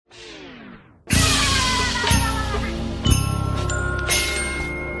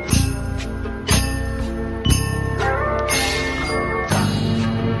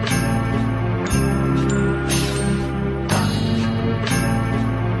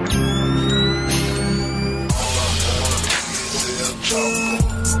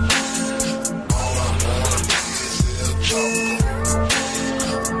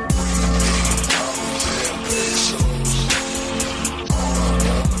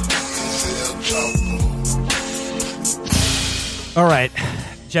All right,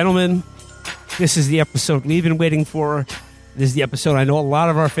 gentlemen, this is the episode we've been waiting for. This is the episode I know a lot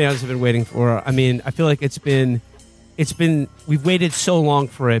of our fans have been waiting for. I mean, I feel like we've waited so long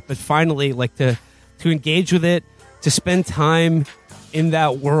for it, but finally, like to engage with it, to spend time in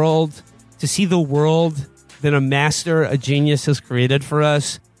that world, to see the world that a master, a genius has created for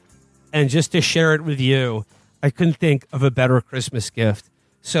us, and just to share it with you. I couldn't think of a better Christmas gift.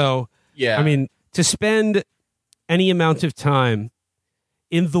 So, yeah, I mean, to spend any amount of time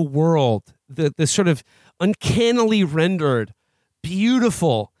in the world, the sort of uncannily rendered,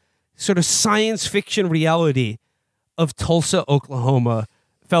 beautiful sort of science fiction reality of Tulsa, Oklahoma.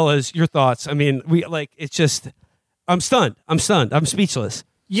 Fellas, your thoughts? I mean, it's just, I'm stunned. I'm speechless.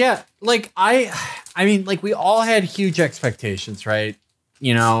 Yeah, I mean, we all had huge expectations, right?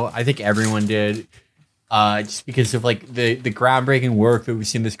 You know, I think everyone did, just because of the groundbreaking work that we've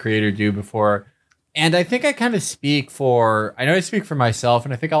seen this creator do before. And I think I kind of I speak for myself,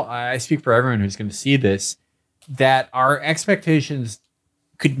 and I think I speak for everyone who's going to see this, that our expectations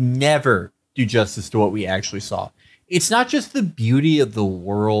could never do justice to what we actually saw. It's not just the beauty of the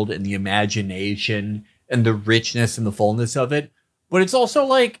world and the imagination and the richness and the fullness of it, but it's also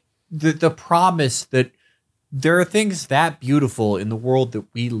the promise that there are things that beautiful in the world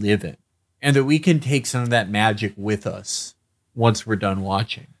that we live in, and that we can take some of that magic with us once we're done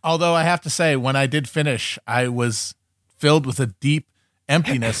watching. Although I have to say, when I did finish, I was filled with a deep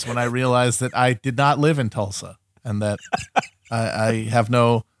emptiness when I realized that I did not live in Tulsa and that I have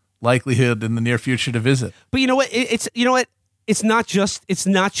no likelihood in the near future to visit. But you know what? It's not just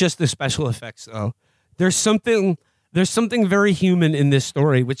the special effects though. There's something very human in this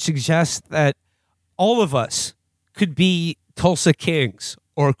story, which suggests that all of us could be Tulsa kings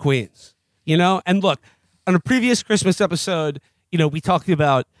or queens, you know? And look, on a previous Christmas episode, you know, we talked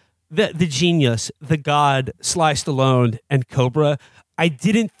about the genius, the god, Sly Stallone, and Cobra. I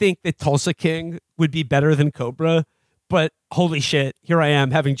didn't think that Tulsa King would be better than Cobra, but holy shit, here I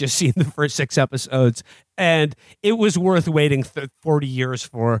am having just seen the first 6 episodes, and it was worth waiting 40 years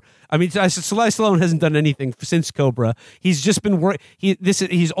for. I mean, Sly Stallone hasn't done anything since Cobra. He's just been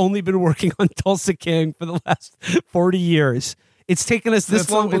he's only been working on Tulsa King for the last 40 years. It's taken us this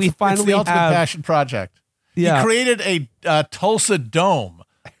long, but we finally the ultimate have passion project. Yeah. He created a Tulsa Dome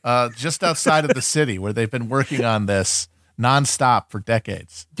just outside of the city where they've been working on this nonstop for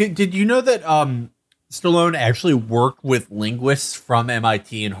decades. Did you know that Stallone actually worked with linguists from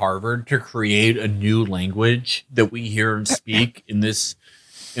MIT and Harvard to create a new language that we hear and speak in this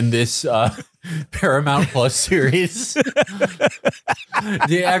Paramount Plus series?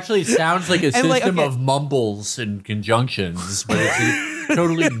 It actually sounds like a system of mumbles and conjunctions, but it's a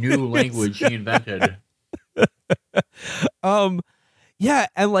totally new language he invented. Yeah,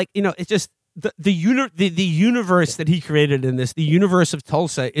 and it's just the universe that he created in this, the universe of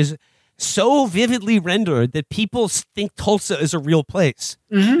Tulsa, is so vividly rendered that people think Tulsa is a real place.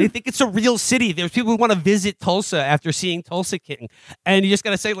 Mm-hmm. They think it's a real city. There's people who want to visit Tulsa after seeing Tulsa King, and you just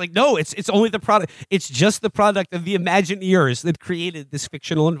got to say no, it's only the product. It's just the product of the Imagineers that created this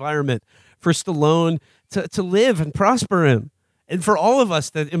fictional environment for Stallone to live and prosper in, and for all of us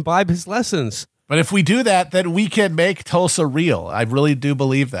to imbibe his lessons. But if we do that, then we can make Tulsa real. I really do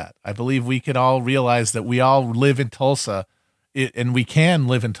believe that. I believe we can all realize that we all live in Tulsa, and we can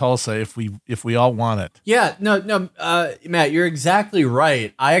live in Tulsa if we all want it. Yeah, no, Matt, you're exactly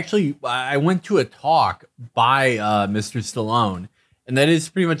right. I went to a talk by Mr. Stallone, and that is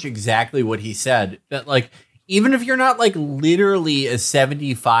pretty much exactly what he said. That even if you're not literally a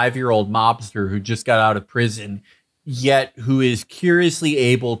 75-year-old mobster who just got out of prison, yet who is curiously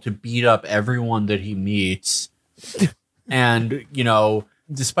able to beat up everyone that he meets, and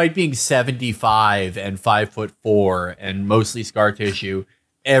despite being 75 and 5'4" and mostly scar tissue,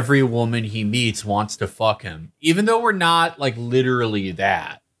 every woman he meets wants to fuck him. Even though we're not literally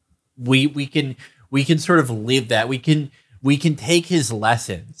that, we can sort of live that. We can take his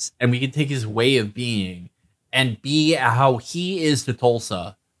lessons and we can take his way of being and be how he is to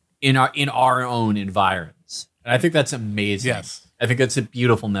Tulsa in our own environs. And I think that's amazing. Yes. I think that's a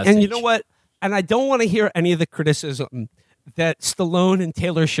beautiful message. And you know what? And I don't want to hear any of the criticism that Stallone and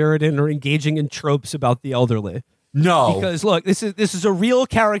Taylor Sheridan are engaging in tropes about the elderly. No. Because look, this is a real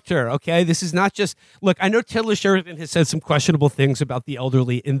character, okay? This is not just look, I know Taylor Sheridan has said some questionable things about the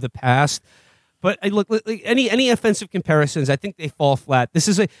elderly in the past, but look, any offensive comparisons, I think they fall flat. This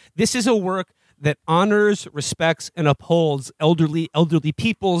is a work that honors, respects, and upholds elderly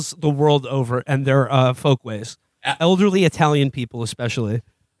peoples the world over and their folkways. Elderly Italian people, especially.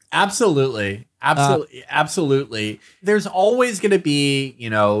 Absolutely. There's always going to be,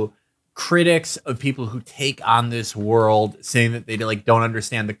 critics of people who take on this world, saying that they like don't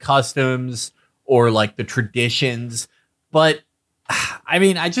understand the customs or like the traditions. But I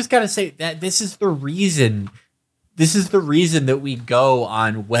mean, I just got to say that this is the reason that we go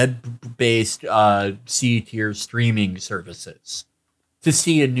on web-based C-tier streaming services to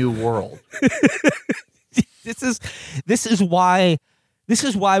see a new world. This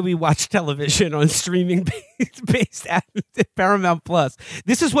is why we watch television on streaming based at Paramount Plus.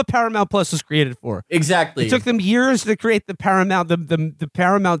 This is what Paramount Plus was created for. Exactly. It took them years to create the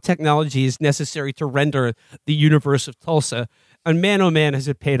Paramount technologies necessary to render the universe of Tulsa. And man, oh man, has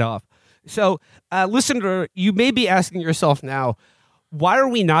it paid off. So, listener, you may be asking yourself now, why are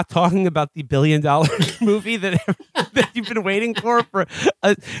we not talking about the $1 billion movie that you've been waiting for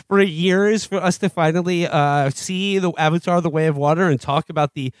years for us to finally see the Avatar: The Way of Water and talk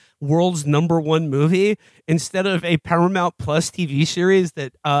about the world's #1 movie instead of a Paramount Plus TV series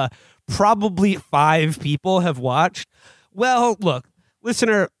that probably 5 people have watched? Well, look,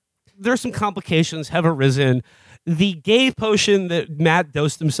 listener, there's some complications have arisen. The gay potion that Matt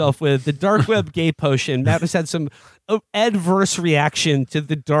dosed himself with, the dark web gay potion, Matt has had some adverse reaction to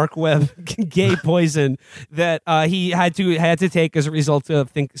the dark web gay poison that he had to take as a result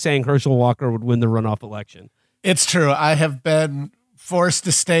of saying Herschel Walker would win the runoff election. It's true. I have been forced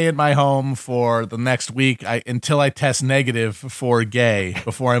to stay in my home for the next week until I test negative for gay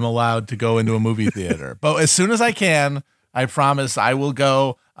before I'm allowed to go into a movie theater. But as soon as I can, I promise I will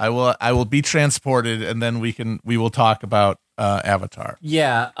go. I will be transported, and then we will talk about Avatar.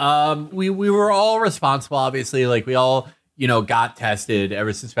 Yeah, we were all responsible, obviously. Like we all, got tested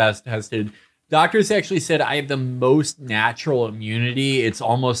ever since fast tested. Doctors actually said I have the most natural immunity. It's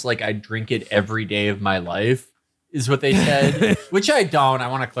almost like I drink it every day of my life, is what they said. Which I don't. I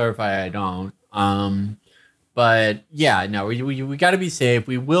want to clarify I don't. But yeah, no, we got to be safe.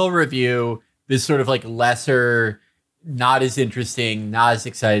 We will review this sort of like lesser, not as interesting, not as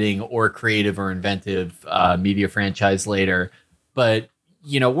exciting or creative or inventive media franchise later. But,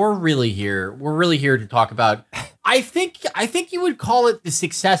 we're really here. We're really here to talk about, I think you would call it the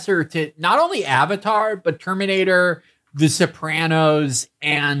successor to not only Avatar, but Terminator, The Sopranos,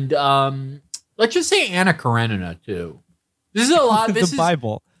 and let's just say Anna Karenina too. This is a lot. This the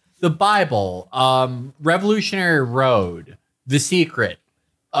Bible. The Bible, Revolutionary Road, The Secret,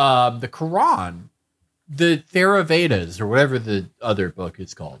 the Quran, the Theravedias, or whatever the other book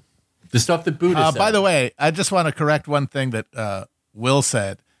is called. The stuff that Buddha said. By the way, I just want to correct one thing that Will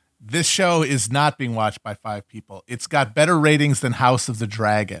said. This show is not being watched by 5 people. It's got better ratings than House of the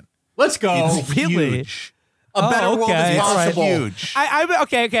Dragon. Let's go. It's Really? huge. A better world is It's possible. huge.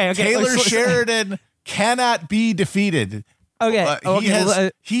 Okay. Taylor Sheridan cannot be defeated.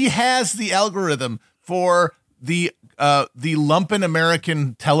 He has the algorithm for the lumpen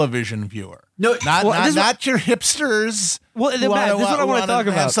American television viewer. No, not your hipsters. Well, Matt, this is what I want to talk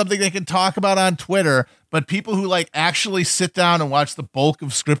about. Something they can talk about on Twitter, but people who like actually sit down and watch the bulk of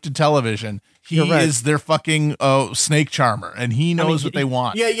scripted television. He is their fucking snake charmer, and he knows what they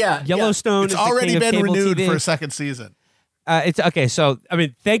want. Yeah. Yellowstone. It's is already been renewed TV. for a second season. It's okay. So,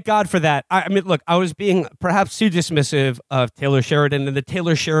 thank God for that. I mean, look, I was being perhaps too dismissive of Taylor Sheridan and the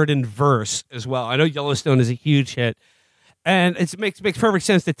Taylor Sheridan verse as well. I know Yellowstone is a huge hit, and it makes perfect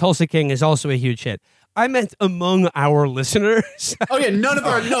sense that Tulsa King is also a huge hit. I meant among our listeners. Okay, none of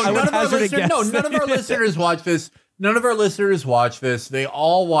our listeners watch this. None of our listeners watch this. They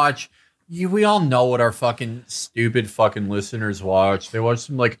all watch. We all know what our fucking stupid fucking listeners watch. They watch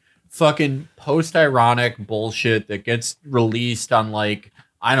some like fucking post-ironic bullshit that gets released on like,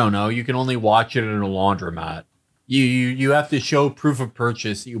 I don't know, you can only watch it in a laundromat. You have to show proof of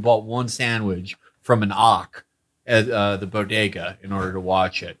purchase that you bought one sandwich from an Ock at the bodega in order to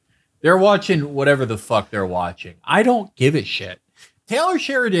watch it. They're watching whatever the fuck they're watching. I don't give a shit. Taylor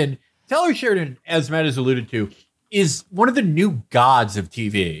Sheridan, as Matt has alluded to, is one of the new gods of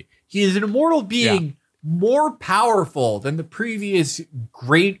TV. He is an immortal being, more powerful than the previous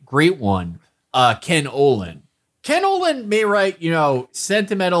great one, Ken Olin. Ken Olin may write,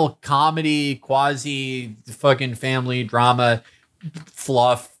 sentimental comedy, quasi fucking family drama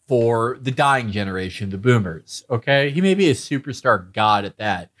fluff for the dying generation, the boomers. Okay. He may be a superstar god at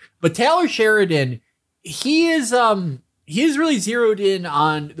that, but Taylor Sheridan, he is really zeroed in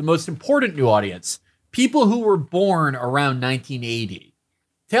on the most important new audience, people who were born around 1980.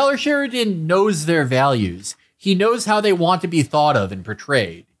 Taylor Sheridan knows their values. He knows how they want to be thought of and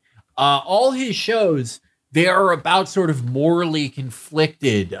portrayed. All his shows, they are about sort of morally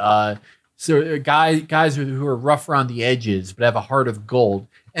conflicted. So guys who are rough around the edges, but have a heart of gold.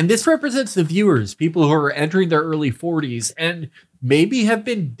 And this represents the viewers, people who are entering their early 40s. And maybe have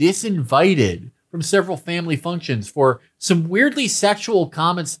been disinvited from several family functions for some weirdly sexual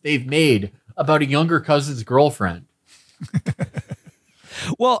comments they've made about a younger cousin's girlfriend.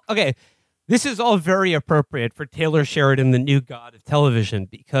 Well, okay, this is all very appropriate for Taylor Sheridan, the new god of television,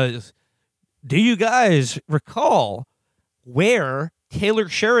 because do you guys recall where Taylor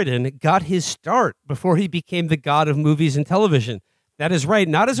Sheridan got his start before he became the god of movies and television? That is right,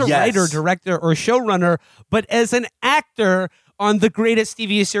 not as a writer, director, or showrunner, but as an actor on the greatest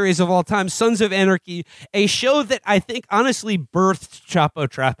TV series of all time, Sons of Anarchy, a show that I think honestly birthed Chapo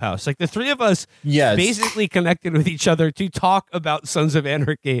Trap House. Like the three of us basically connected with each other to talk about Sons of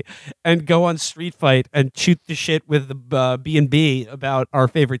Anarchy and go on Street Fight and shoot the shit with the B&B about our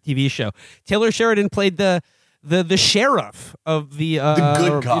favorite TV show. Taylor Sheridan played the sheriff of the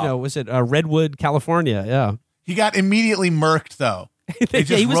good cop. Was it Redwood, California? Yeah. He got immediately murked, though. They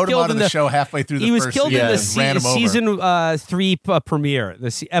just wrote him out of the show halfway through the first season. He was killed in the season 3 premiere,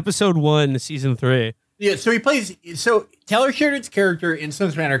 episode 1, season 3. Yeah, so Taylor Sheridan's character in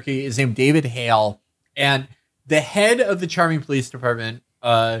Sons of Anarchy is named David Hale, and the head of the charming police department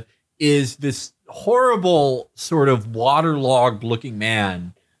is this horrible sort of waterlogged looking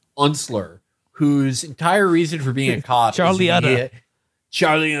man, Unsler, whose entire reason for being a cop Charlie Utter.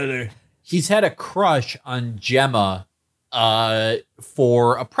 He's had a crush on Gemma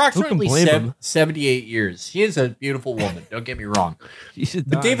for approximately 78 years. She is a beautiful woman, don't get me wrong.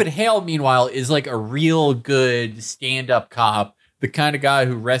 But David Hale, meanwhile, is like a real good stand-up cop, the kind of guy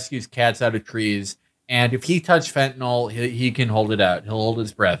who rescues cats out of trees. And if he touched fentanyl, he can hold it out. He'll hold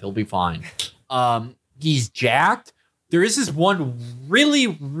his breath. He'll be fine. He's jacked. There is this one really,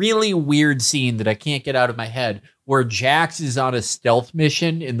 really weird scene that I can't get out of my head where Jax is on a stealth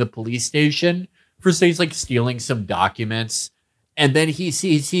mission in the police station. First, he's like stealing some documents. And then he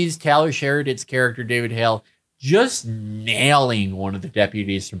sees Taylor Sheridan's character, David Hale, just nailing one of the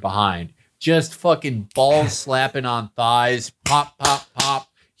deputies from behind. Just fucking balls slapping on thighs. Pop, pop, pop.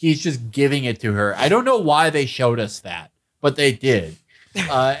 He's just giving it to her. I don't know why they showed us that, but they did.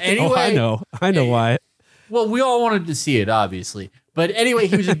 Anyway, I know why. Well, we all wanted to see it, obviously. But anyway,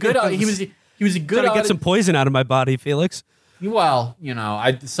 he was a good. he was a good. Trying to get some poison out of my body, Felix. Well,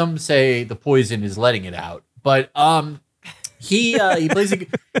 some say the poison is letting it out, but he plays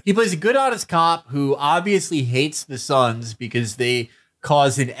a good honest cop who obviously hates the Suns because they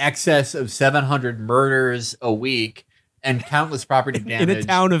cause an excess of 700 murders a week and countless property damage in a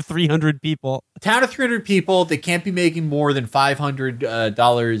town of 300 people. A town of 300 people that can't be making more than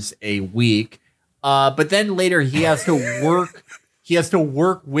 $500 a week. But then later he has to work. He has to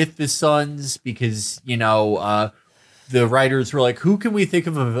work with the Suns because the writers were like, "Who can we think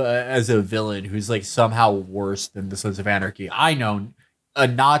of as a villain who's like somehow worse than the Sons of Anarchy?" I know a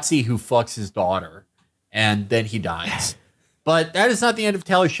Nazi who fucks his daughter, and then he dies. But that is not the end of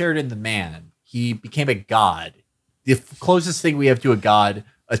Taylor Sheridan, the man. He became a god. The closest thing we have to a god,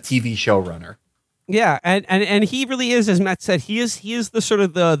 a TV showrunner. Yeah, and he really is, as Matt said, he is the sort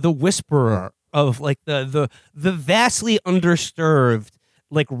of the whisperer of like the vastly underserved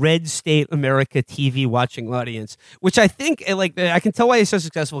like red state America TV watching audience, which I think like I can tell why he's so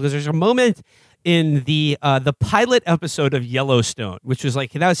successful because there's a moment in the pilot episode of Yellowstone, which was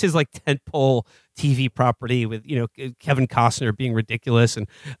like that was his like tentpole TV property with Kevin Costner being ridiculous, and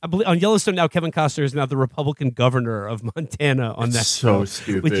I believe on Yellowstone now Kevin Costner is now the Republican governor of Montana on that show,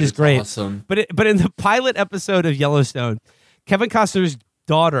 stupid, which is great. Awesome. But in the pilot episode of Yellowstone, Kevin Costner's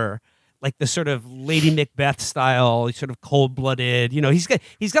daughter, like the sort of Lady Macbeth style, sort of cold-blooded. He's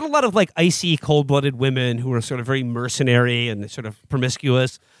got a lot of like icy, cold-blooded women who are sort of very mercenary and sort of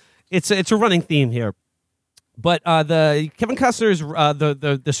promiscuous. It's a running theme here. But the Kevin Costner's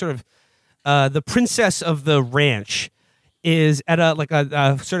the sort of the princess of the ranch is at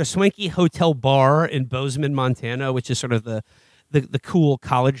a sort of swanky hotel bar in Bozeman, Montana, which is sort of the cool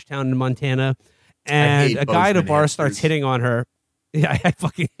college town in Montana. And a guy at a bar starts hitting on her. Yeah, I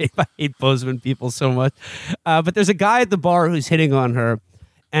fucking hate Bozeman people so much. But there's a guy at the bar who's hitting on her,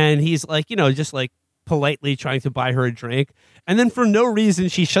 and he's like, just like politely trying to buy her a drink. And then for no reason,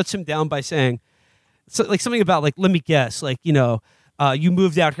 she shuts him down by saying, something about like, let me guess, like, you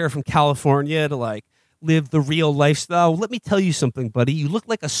moved out here from California to like live the real lifestyle. Let me tell you something, buddy. You look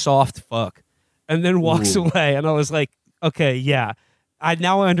like a soft fuck. And then walks away. And I was like, okay, yeah.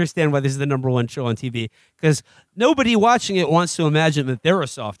 Now I understand why this is the #1 show on TV, because nobody watching it wants to imagine that they're a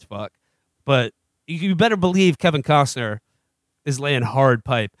soft fuck. But you better believe Kevin Costner is laying hard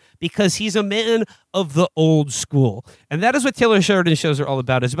pipe because he's a man of the old school. And that is what Taylor Sheridan shows are all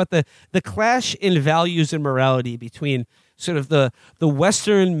about. It's about the clash in values and morality between sort of the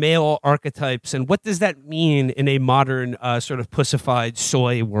Western male archetypes and what does that mean in a modern sort of pussified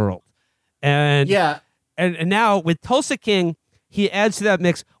soy world. And and now with Tulsa King, he adds to that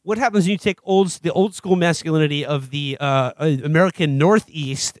mix what happens when you take the old school masculinity of the American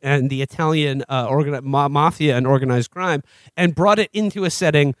Northeast and the Italian mafia and organized crime and brought it into a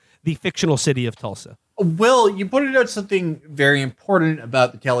setting, the fictional city of Tulsa. Will, you pointed out something very important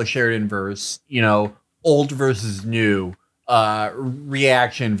about the Taylor Sheridan verse, old versus new,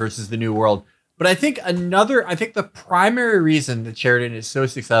 reaction versus the new world. But I think the primary reason that Sheridan is so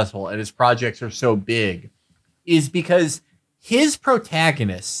successful and his projects are so big is because his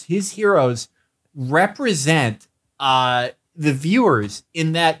protagonists, his heroes, represent the viewers,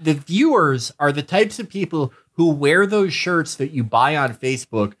 in that the viewers are the types of people who wear those shirts that you buy on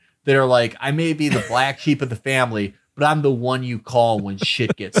Facebook that are like, I may be the black sheep of the family, but I'm the one you call when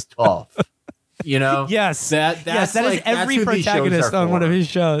shit gets tough. Yes. That is every protagonist on one of his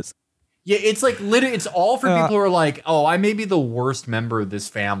shows. Yeah, it's like literally, it's all for people who are like, oh, I may be the worst member of this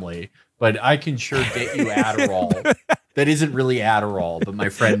family, but I can sure get you Adderall. That isn't really Adderall, but my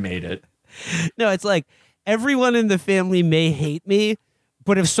friend made it. No, it's like everyone in the family may hate me,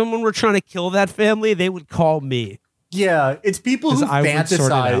 but if someone were trying to kill that family, they would call me. Yeah, it's people who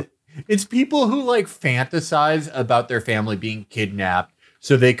fantasize. It's people who like fantasize about their family being kidnapped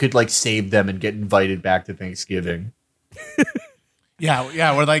so they could like save them and get invited back to Thanksgiving.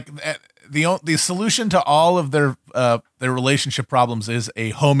 Yeah. We're like the solution to all of their relationship problems is a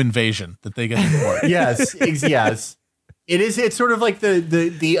home invasion that they get for. Yes. It's sort of like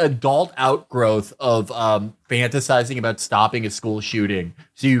the adult outgrowth of fantasizing about stopping a school shooting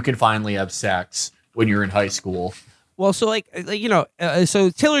so you can finally have sex when you're in high school. Well, so so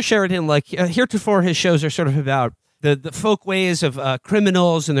Taylor Sheridan, heretofore his shows are sort of about the folk ways of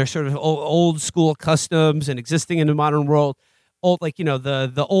criminals and their sort of old school customs and existing in the modern world.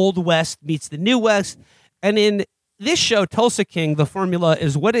 The old West meets the new West. And in this show, Tulsa King, the formula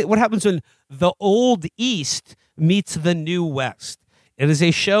is what happens when the old East meets the new West. It is a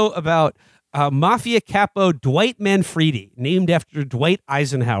show about mafia capo Dwight Manfredi, named after Dwight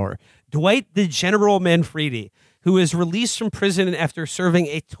Eisenhower. Dwight the General Manfredi, who is released from prison after serving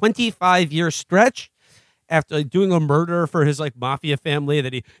a 25-year stretch after doing a murder for his mafia family.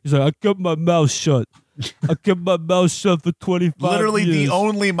 That he's like, I kept my mouth shut. I kept my mouth shut for 25 Literally years. the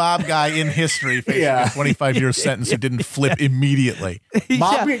only mob guy in history facing a 25-year sentence who didn't flip immediately. And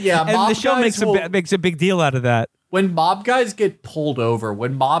the show makes a big deal out of that. When mob guys get pulled over,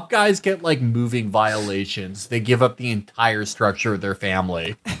 when mob guys get moving violations, they give up the entire structure of their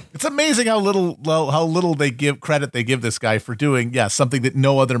family. It's amazing how little they give credit they give this guy for doing something that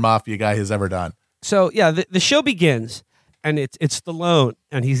no other mafia guy has ever done. So the show begins, and it's Stallone,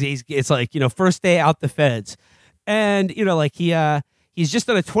 and it's first day out the feds, and he's just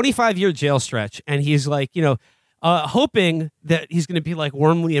on a 25-year jail stretch, and he's hoping that he's going to be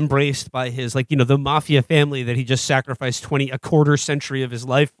warmly embraced by his the mafia family that he just sacrificed a quarter century of his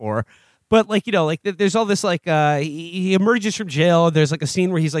life for. But there's all this he emerges from jail. There's a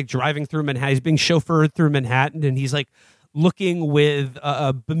scene where he's driving through Manhattan. He's being chauffeured through Manhattan, and he's looking with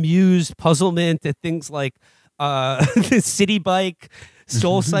bemused puzzlement at things like the City Bike,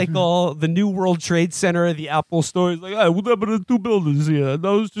 Soul Cycle, the New World Trade Center, the Apple Store. He's like, hey, what happened to 2 buildings here?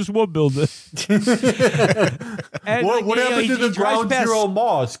 No, it's just 1 building. And what happened to the Ground Zero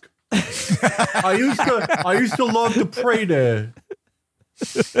Mosque? I used to love to pray there.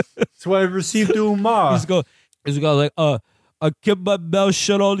 So I received the Ummah. He's I kept my mouth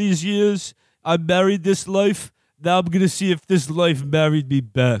shut all these years. I married this life. Now I'm going to see if this life married me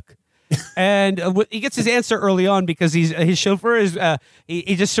back. And he gets his answer early on because his chauffeur is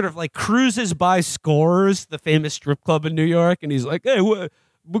he just sort of cruises by Scores, the famous strip club in New York, and he's like, "Hey, we're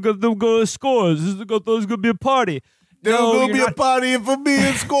gonna go to Scores. There's gonna be a party." There's gonna be a party for me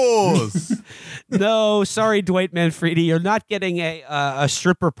and Scores. No, sorry, Dwight Manfredi, you're not getting a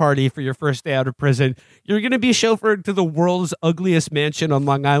stripper party for your first day out of prison. You're going to be chauffeured to the world's ugliest mansion on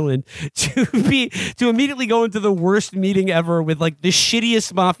Long Island to immediately go into the worst meeting ever with the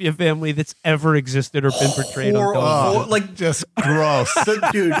shittiest mafia family that's ever existed or been portrayed on television. Just gross.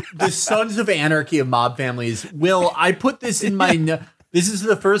 Dude, the Sons of Anarchy of mob families. Will, I put this in my this is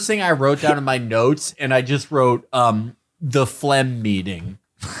the first thing I wrote down in my notes, and I just wrote the phlegm meeting.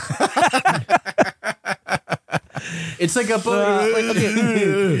 It's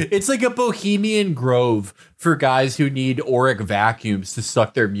it's like a Bohemian Grove for guys who need Auric vacuums to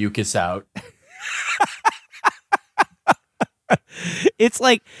suck their mucus out. It's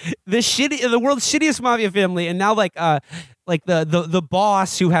the world's shittiest mafia family, and now like the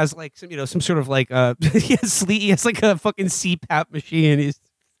boss who has like some sort of like he has like a fucking CPAP machine he's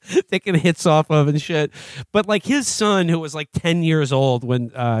taking hits off of and shit. But like his son, who was like 10 years old when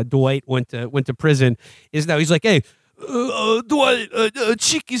Dwight went to prison, is now he's like, hey, Dwight,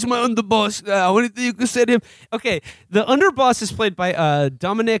 Chiqui's my underboss now. Anything you can say to him? Okay, the underboss is played by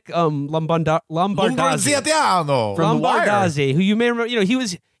Dominic Lombardozzi. Lombardozzi, who you may remember. He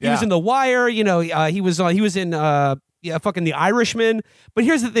was in The Wire. He was in fucking The Irishman. But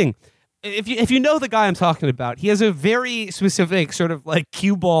here's the thing. If you know the guy I'm talking about, he has a very specific sort of like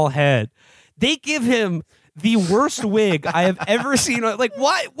cue ball head. They give him the worst wig I have ever seen. Like,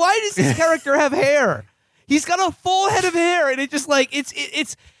 why does this character have hair? He's got a full head of hair, and it just like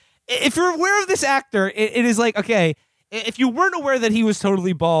it's. If you're aware of this actor, it is like, okay. If you weren't aware that he was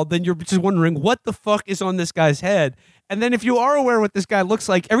totally bald, then you're just wondering what the fuck is on this guy's head. And then if you are aware what this guy looks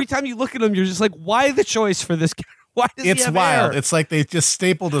like, every time you look at him, you're just like, why the choice for this guy? Why does it's he have wild. hair? It's like they just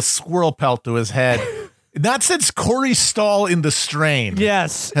stapled a squirrel pelt to his head. Not since Corey Stoll in The Strain.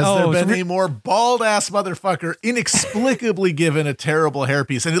 Yes. Has there been a more bald-ass motherfucker inexplicably given a terrible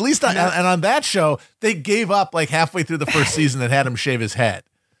hairpiece. And at least on that show, they gave up like halfway through the first season and had him shave his head.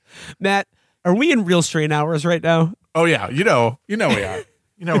 Matt, are we in real strain hours right now? Oh, yeah. You know we are.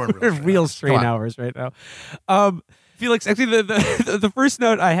 We're in real strain hours right now. Felix, actually, the first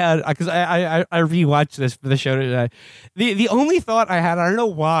note I had, because I rewatched this for the show today, the only thought I had, I don't know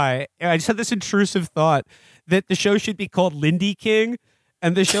why, I just had this intrusive thought that the show should be called Lindy King,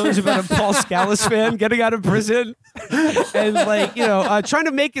 and the show is about a Paul Scalise fan getting out of prison and like trying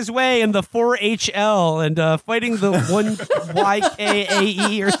to make his way in the 4HL and fighting the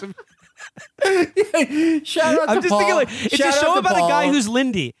 1YKAE or something. Shout out I'm to just Paul. thinking like it's a show about a guy who's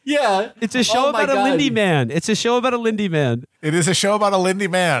Lindy. Yeah, it's a show about a Lindy man. It is a show about a Lindy man.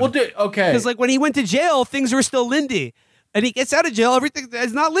 Well, okay. Because like when he went to jail, things were still Lindy, and he gets out of jail, everything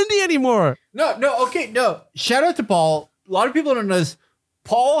is not Lindy anymore. No. Shout out to Paul. A lot of people don't know this.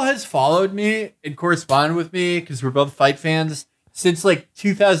 Paul has followed me and corresponded with me because we're both fight fans since like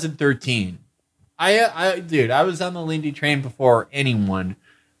 2013. I was on the Lindy train before anyone.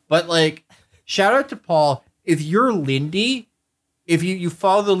 But, like, shout out to Paul. If you're Lindy, if you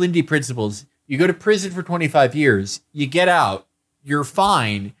follow the Lindy principles, you go to prison for 25 years, you get out, you're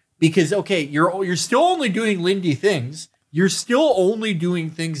fine. Because, okay, you're still only doing Lindy things. You're still only doing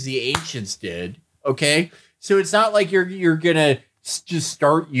things the ancients did, okay? So it's not like you're going to just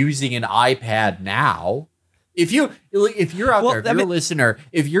start using an iPad now. If you're out there, if you're a listener,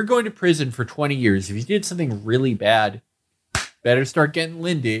 if you're going to prison for 20 years, if you did something really bad, better start getting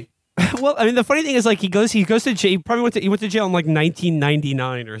Lindy. Well, I mean, the funny thing is, like, he goes to jail. He probably went to jail in like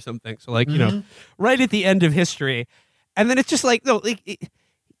 1999 or something. So, like, right at the end of history. And then it's just like, no, like, he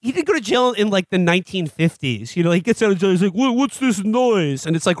didn't go to jail in like the 1950s. He gets out of jail. He's like, what's this noise?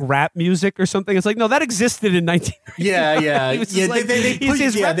 And it's like rap music or something. It's like, no, that existed in 19. Yeah.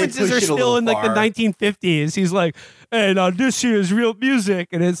 His references are still in like the 1950s. He's like, hey, now this here is real music,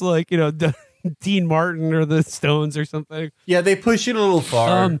 and it's like Dean Martin or the Stones or something. Yeah, they push it a little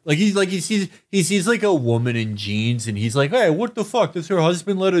far. He sees like a woman in jeans, and he's like, hey, what the fuck? Does her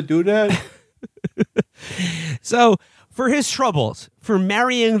husband let her do that? So, for his troubles, for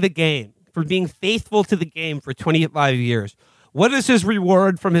marrying the game, for being faithful to the game for 25 years, what is his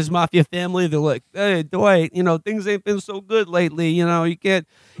reward from his mafia family? They're like, hey, Dwight, things ain't been so good lately.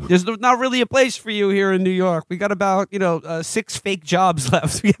 There's not really a place for you here in New York. We got about, 6 fake jobs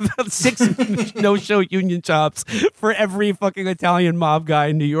left. We have about 6 no-show union jobs for every fucking Italian mob guy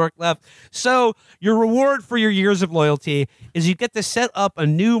in New York left. So your reward for your years of loyalty is you get to set up a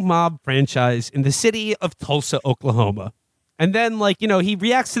new mob franchise in the city of Tulsa, Oklahoma. And then, he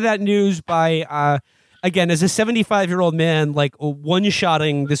reacts to that news by... again, as a 75-year-old man, like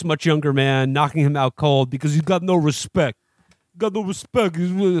one-shotting this much younger man, knocking him out cold because he's got no respect. This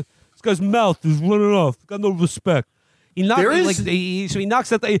guy's mouth is running off. Got no respect. He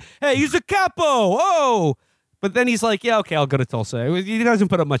knocks out the. Hey, he's a capo. Oh, but then he's like, yeah, okay, I'll go to Tulsa. He doesn't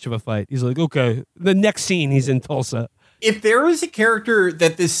put up much of a fight. He's like, okay. The next scene, he's in Tulsa. If there was a character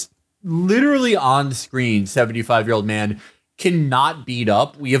that this literally on screen 75-year-old man cannot beat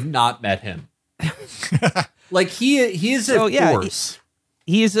up, we have not met him. Like he is a force.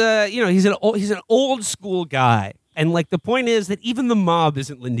 He's an old school guy, and like the point is that even the mob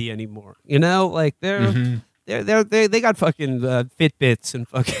isn't Lindy anymore. Like they got fucking Fitbits and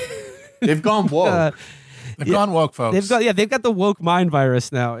fucking they've gone woke. They've gone woke, folks. They've got the woke mind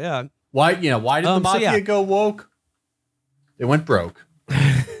virus now. Yeah. Why did the mafia go woke? They went broke.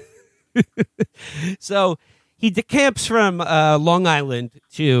 So he decamps from Long Island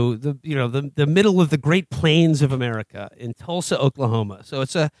to the middle of the Great Plains of America in Tulsa, Oklahoma. So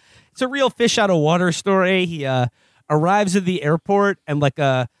it's a real fish out of water story. He arrives at the airport and like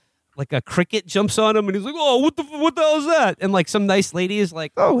a cricket jumps on him and he's like, "Oh, what the hell is that?" And like some nice lady is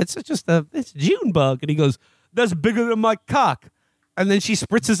like, "Oh, it's a June bug." And he goes, "That's bigger than my cock." And then she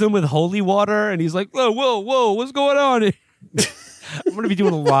spritzes him with holy water and he's like, whoa, what's going on here? I'm going to be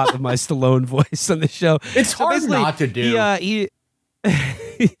doing a lot of my Stallone voice on the show. It's hard not to do.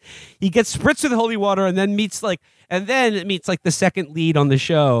 He gets spritzed with holy water and then meets like the second lead on the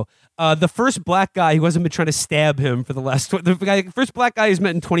show. The first black guy who hasn't been trying to stab him for the first black guy he's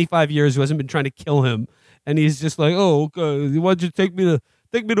met in 25 years who hasn't been trying to kill him. And he's just like, "Oh, okay, why don't you take me to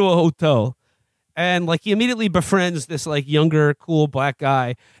a hotel?" And like he immediately befriends this like younger, cool black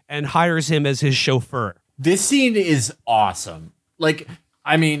guy and hires him as his chauffeur. This scene is awesome. Like,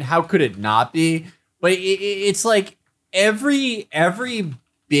 I mean, how could it not be? But it's like every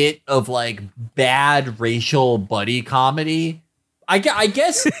bit of like bad racial buddy comedy. I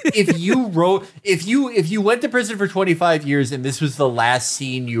guess if you went to prison for 25 years and this was the last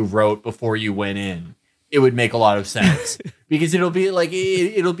scene you wrote before you went in, it would make a lot of sense because it'll be like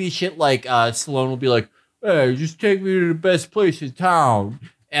it'll be shit like Stallone will be like, "Hey, just take me to the best place in town,"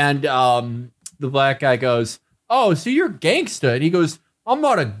 and the black guy goes, "Oh, so you're a gangster?" And he goes, "I'm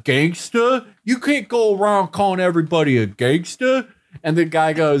not a gangster. You can't go around calling everybody a gangster." And the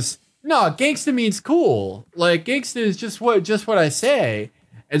guy goes, "No, gangster means cool. Like gangster is just what I say."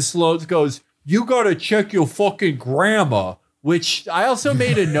 And Stallone goes, "You gotta check your fucking grammar." Which I also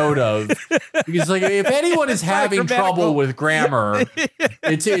made a note of because, like, if anyone is having trouble with grammar,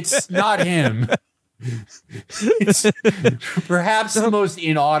 it's not him. It's perhaps the most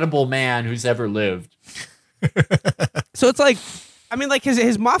inaudible man who's ever lived. So it's like, I mean, like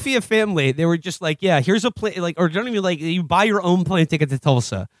his mafia family, they were just like, "Yeah, here's a plane," like, or don't even like you buy your own plane ticket to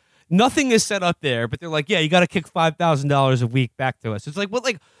Tulsa. Nothing is set up there, but they're like, "Yeah, you got to kick $5,000 a week back to us." It's like, what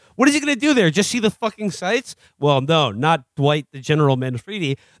is he going to do there? Just see the fucking sights? Well, no, not Dwight, the General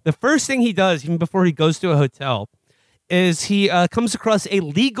Manfredi. The first thing he does, even before he goes to a hotel, is he comes across a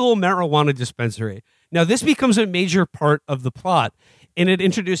legal marijuana dispensary. Now, this becomes a major part of the plot, and it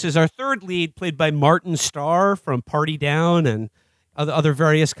introduces our third lead, played by Martin Starr from Party Down and other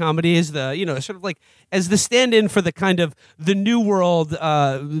various comedies, sort of like as the stand-in for the kind of the new world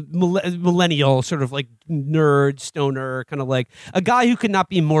millennial sort of like nerd stoner, kind of like a guy who could not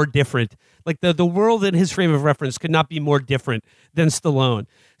be more different. Like the world in his frame of reference could not be more different than Stallone.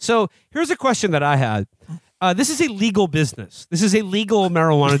 So here's a question that I had. This is a legal business. This is a legal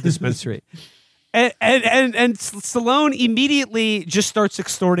marijuana dispensary. And Stallone immediately just starts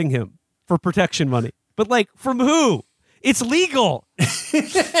extorting him for protection money. But like from who? It's legal.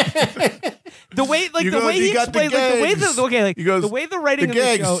 The way, like the way he explains, like the way the way the writing the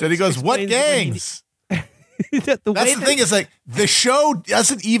gangs, of the show, and he goes, "What gangs?" That's the thing is like the show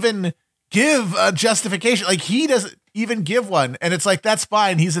doesn't even give a justification. Like he doesn't even give one, and it's like that's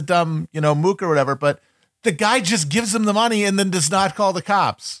fine. He's a dumb, mook or whatever. But the guy just gives him the money and then does not call the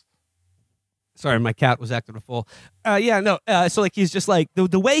cops. Sorry, my cat was acting a fool. So like he's just like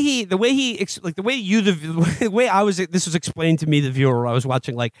the way this was explained to me, the viewer, I was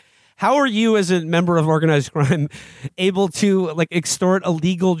watching, like, how are you as a member of organized crime able to like extort a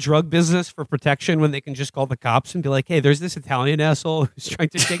legal drug business for protection when they can just call the cops and be like, "Hey, there's this Italian asshole who's trying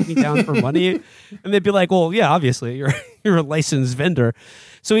to take me down for money," and they'd be like, "Well, yeah, obviously you're a licensed vendor."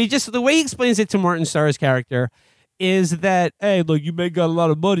 So the way he explains it to Martin Starr's character is that, "Hey, look, you may got a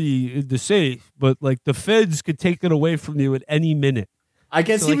lot of money in the safe, but like the feds could take it away from you at any minute." I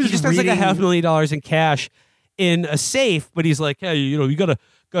guess so, he just has like $500,000 in cash in a safe, but he's like, "Hey, you gotta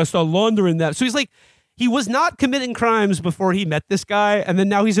start laundering that." So he's like, he was not committing crimes before he met this guy, and then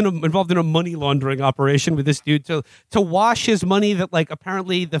now he's involved in a money laundering operation with this dude to wash his money that like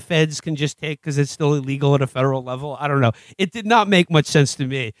apparently the feds can just take because it's still illegal at a federal level. I don't know. It did not make much sense to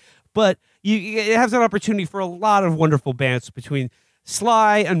me, but it has an opportunity for a lot of wonderful bands between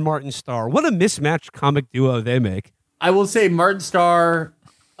Sly and Martin Starr. What a mismatched comic duo they make. I will say Martin Starr,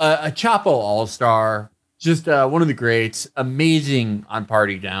 a Chapo all-star, just one of the greats, amazing on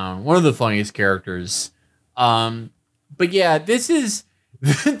Party Down, one of the funniest characters. But yeah, this is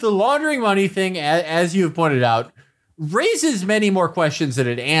the laundering money thing, as you have pointed out, raises many more questions than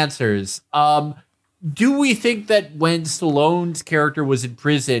it answers. Do we think that when Stallone's character was in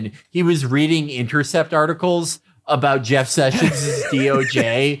prison, he was reading Intercept articles about Jeff Sessions'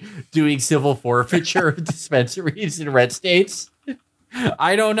 DOJ doing civil forfeiture dispensaries in red states?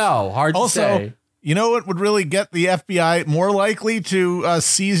 I don't know. Hard to say. You know what would really get the FBI more likely to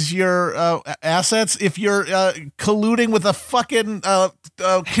seize your assets? If you're colluding with a fucking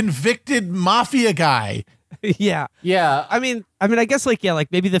convicted mafia guy. Yeah. Yeah. I mean, I guess like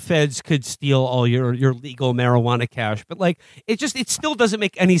maybe the feds could steal all your legal marijuana cash, but like it still doesn't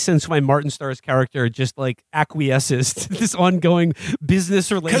make any sense why Martin Starr's character just like acquiesces to this ongoing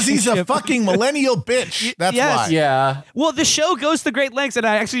business relationship. Because he's a fucking millennial bitch. That's why. Yeah. Well, the show goes to great lengths, and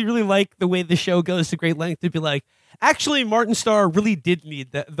I actually really like the way the show goes to great lengths to be like, actually, Martin Starr really did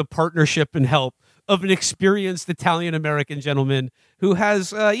need the partnership and help of an experienced Italian-American gentleman who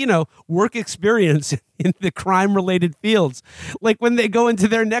has, work experience in the crime-related fields. Like when they go into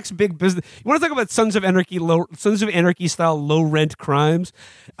their next big business. You want to talk about Sons of Anarchy style low-rent crimes?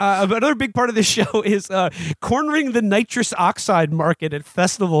 But another big part of the show is cornering the nitrous oxide market at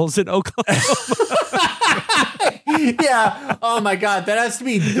festivals in Oklahoma. Yeah. Oh my God. That has to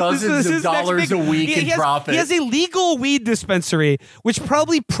be dozens of dollars a week in profit. He has a legal weed dispensary, which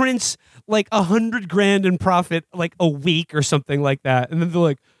probably prints like $100,000 in profit like a week or something like that. And then they're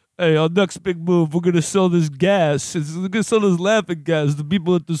like, hey, our next big move, we're going to sell this gas. We're going to sell this laughing gas to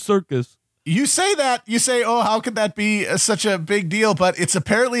people at the circus. You say that, oh, how could that be such a big deal? But it's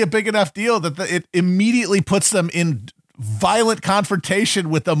apparently a big enough deal that it immediately puts them in violent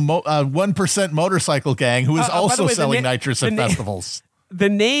confrontation with a 1% motorcycle gang who is also selling nitrous at festivals. The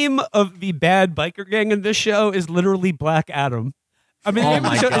name of the bad biker gang in this show is literally Black Adam. I mean, the name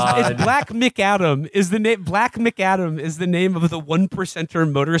of the show is Black McAdam. Black McAdam is the name of the 1%er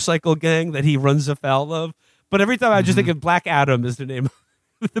motorcycle gang that he runs afoul of. But every time I just think of Black Adam is the name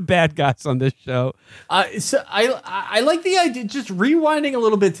of the bad guys on this show. So I like the idea, just rewinding a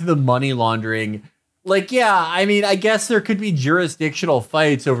little bit to the money laundering. Like, yeah, I mean, I guess there could be jurisdictional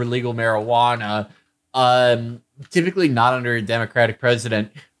fights over legal marijuana, typically not under a Democratic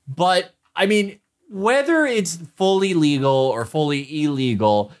president. But, I mean, whether it's fully legal or fully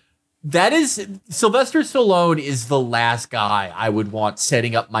illegal, Sylvester Stallone is the last guy I would want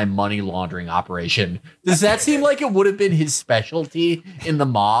setting up my money laundering operation. Does that seem like it would have been his specialty in the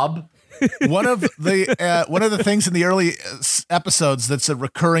mob? One of the things in the early episodes that's a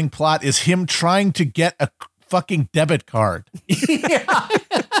recurring plot is him trying to get a fucking debit card. Yeah.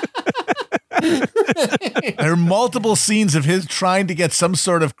 There are multiple scenes of his trying to get some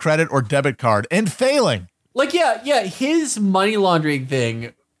sort of credit or debit card and failing. Like, yeah, his money laundering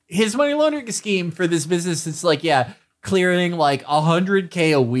scheme for this business, it's like, yeah, clearing like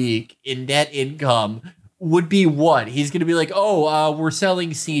 $100K a week in net income would be what? He's going to be like, we're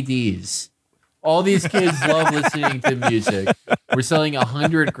selling CDs. All these kids love listening to music. We're selling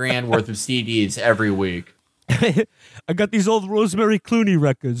 $100,000 worth of CDs every week. I got these old Rosemary Clooney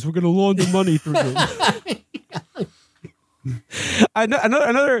records. We're going to launder money through them.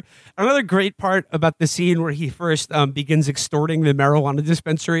 Another great part about the scene where he first begins extorting the marijuana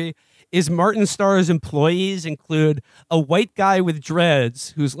dispensary is Martin Starr's employees include a white guy with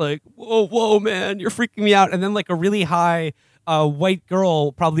dreads who's like, whoa, man, you're freaking me out. And then like a really high white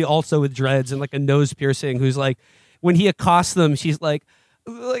girl, probably also with dreads and like a nose piercing, who's like, when he accosts them, she's like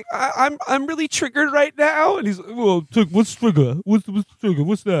I'm really triggered right now. And he's like, well, what's trigger? What's trigger?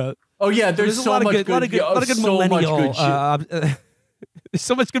 What's that? Oh yeah, there's so much good millennial there's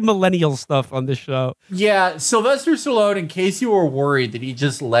so much good millennial stuff on this show. Yeah, Sylvester Stallone, in case you were worried that he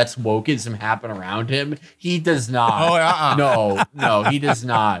just lets wokeism happen around him, he does not. Oh, No, he does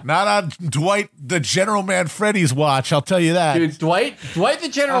not. Not on Dwight the General Manfredi's watch, I'll tell you that. Dude, Dwight the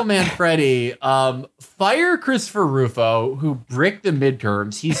General Manfredi, fire Christopher Rufo, who bricked the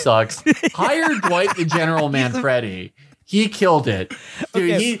midterms. He sucks. Hire Dwight the General Manfredi. He killed it.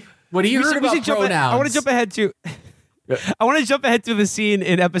 Dude, Okay. When he heard about pronouns. I want to jump ahead to the scene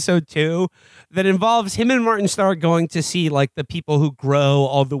in episode 2 that involves him and Martin Starr going to see like the people who grow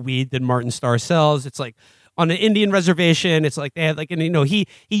all the weed that Martin Starr sells. It's like on an Indian reservation. It's like they have like, and he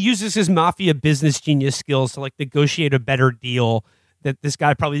uses his mafia business genius skills to like negotiate a better deal that this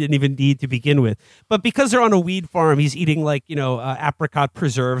guy probably didn't even need to begin with. But because they're on a weed farm, he's eating like, apricot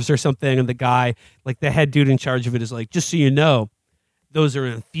preserves or something. And the guy, like the head dude in charge of it, is like, just so you know, those are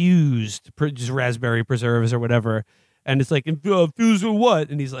infused raspberry preserves or whatever. And it's like, infused with what?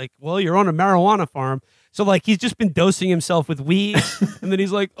 And he's like, well, you're on a marijuana farm. So like, he's just been dosing himself with weed. And then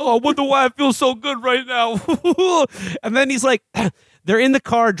he's like, I wonder why I feel so good right now. And then he's like, they're in the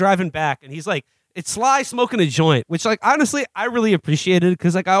car driving back. And he's like, it's Sly smoking a joint, which like, honestly, I really appreciated.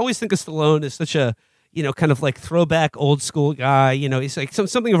 Cause like, I always think of Stallone as such a, kind of like throwback old school guy. He's like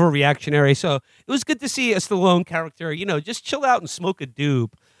something of a reactionary. So it was good to see a Stallone character, just chill out and smoke a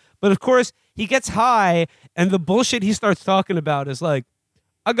doob. But of course, he gets high, and the bullshit he starts talking about is like,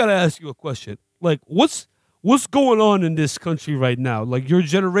 I got to ask you a question. like, what's going on in this country right now? Like, your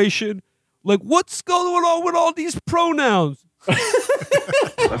generation, like, what's going on with all these pronouns?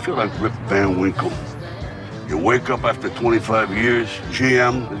 I feel like Rip Van Winkle. You wake up after 25 years,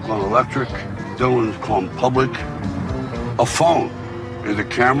 GM has gone electric, Dylan's gone public. A phone. Here's a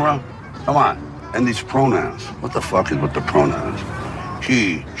camera. Come on. And these pronouns. What the fuck is with the pronouns?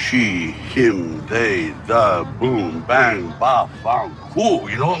 He, she, him, they, the, boom, bang, bop, bang, cool.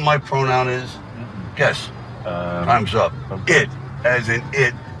 You know what my pronoun is? Guess. Time's up. It, as in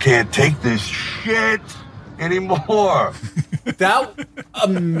it, can't take this shit anymore. That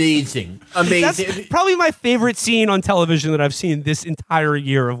amazing. That's probably my favorite scene on television that I've seen this entire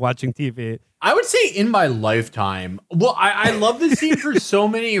year of watching TV. I would say in my lifetime. Well, I love this scene for so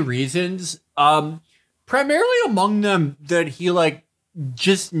many reasons. Primarily among them that he like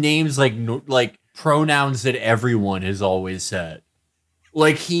just names like pronouns that everyone has always said.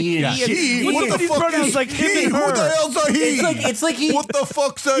 Like he, what the fuck is like he? Who the hell's a he? It's like he. What the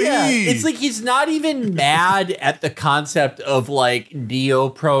fuck's a he? It's like he's not even mad at the concept of like neo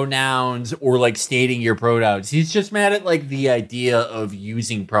pronouns or like stating your pronouns. He's just mad at like the idea of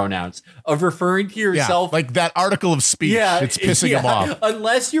using pronouns, of referring to yourself. Like that article of speech. It's pissing him off.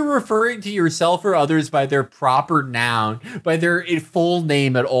 Unless you're referring to yourself or others by their proper noun, by their full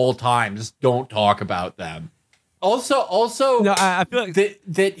name at all times, don't talk about them. Also, no, I feel like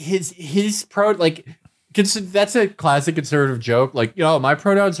that his that's a classic conservative joke. Like, my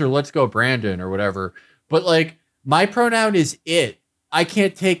pronouns are "Let's go, Brandon" or whatever. But like, my pronoun is "it." I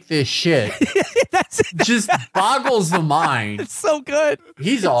can't take this shit. Just boggles the mind. It's so good.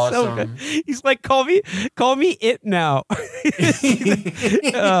 He's awesome. So good. He's like, call me it now.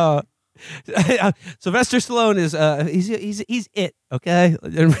 Sylvester Stallone is he's it, okay?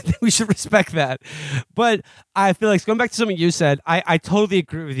 We should respect that. But I feel like going back to something you said, I totally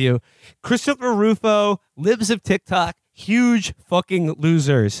agree with you. Christopher Rufo, Libs of TikTok, huge fucking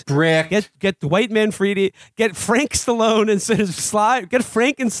losers. Brick. Get Dwight Manfredi, get Frank Stallone instead of Sly, get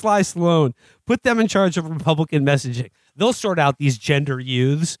Frank and Sly Stallone. Put them in charge of Republican messaging. They'll sort out these gender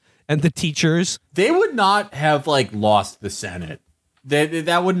youths and the teachers. They would not have like lost the Senate.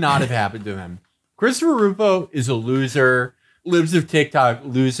 That would not have happened to him. Christopher Rufo is a loser. Libs of TikTok,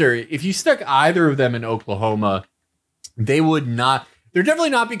 loser. If you stuck either of them in Oklahoma, they would not. They're definitely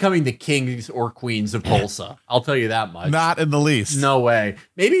not becoming the kings or queens of Tulsa. I'll tell you that much. Not in the least. No way.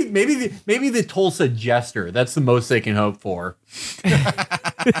 Maybe the Tulsa jester. That's the most they can hope for.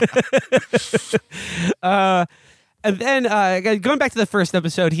 And then going back to the first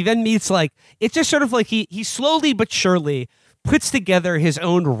episode, he then meets it's just sort of like he slowly but surely puts together his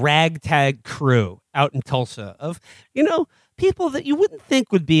own ragtag crew out in Tulsa of, people that you wouldn't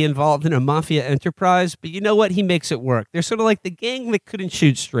think would be involved in a mafia enterprise, but you know what? He makes it work. They're sort of like the gang that couldn't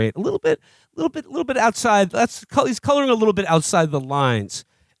shoot straight. A little bit outside. He's coloring a little bit outside the lines.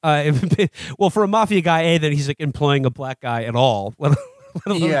 Well, for a mafia guy, that he's like employing a black guy at all, let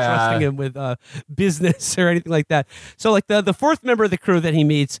alone trusting him with business or anything like that. So the fourth member of the crew that he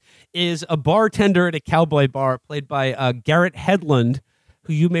meets is a bartender at a cowboy bar played by Garrett Hedlund,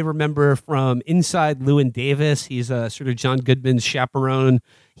 who you may remember from Inside Llewyn Davis. He's sort of John Goodman's chaperone.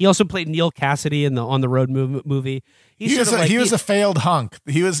 He also played Neil Cassidy in the On the Road movie. He was a failed hunk.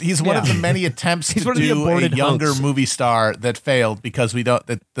 He's one of the many attempts to do a younger hunks. movie star that failed because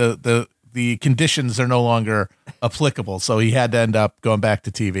the conditions are no longer applicable. So he had to end up going back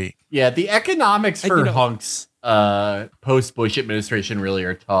to TV. Yeah, the economics for hunks post Bush administration really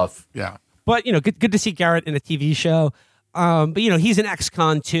are tough. Yeah. But, good to see Garrett in a TV show. But he's an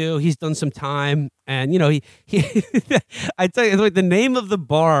ex-con too. He's done some time, and he I tell you, the name of the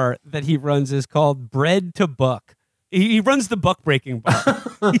bar that he runs is called Bread to Buck. He runs the buck breaking bar.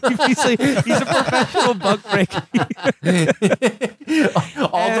 he's a professional buck breaking.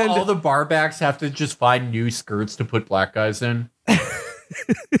 all the barbacks have to just find new skirts to put black guys in.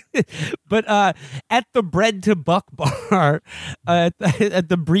 But at the Bread to Buck bar, at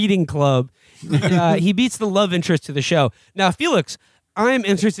the Breeding Club, he beats the love interest to the show. Now, Felix, I'm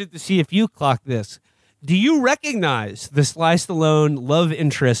interested to see if you clock this. Do you recognize the Sly Stallone love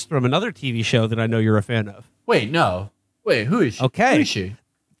interest from another TV show that I know you're a fan of? Wait, no. Wait, who is she? Okay. Who is she?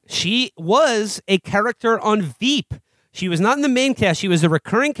 She was a character on Veep. She was not in the main cast. She was a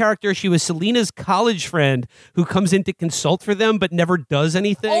recurring character. She was Selena's college friend who comes in to consult for them but never does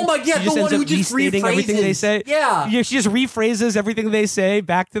anything. Oh my God, she just the one who just restating everything they say. Yeah. She just rephrases everything they say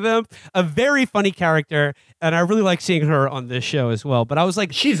back to them. A very funny character, and I really like seeing her on this show as well. But I was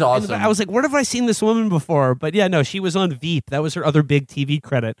like, she's awesome. I was like, where have I seen this woman before? But yeah, no, she was on Veep. That was her other big TV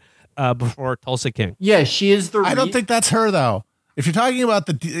credit before Tulsa King. Yeah, she is the. I don't think that's her though. If you're talking about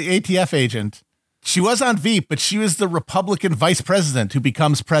the ATF agent, She was on Veep, but she was the Republican vice president who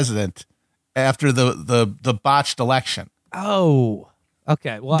becomes president after the botched election. Oh,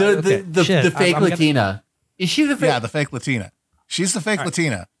 okay. Well, the Shit. fake I'm Latina. Is she the fake? Yeah, the fake Latina. She's the fake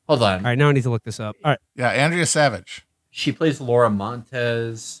Latina. Hold on. All right, now I need to look this up. All right. Yeah, Andrea Savage. She plays Laura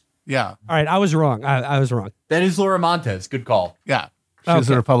Montez. Yeah. All right, I was wrong. I was wrong. That is Laura Montez. Good call. Yeah. She was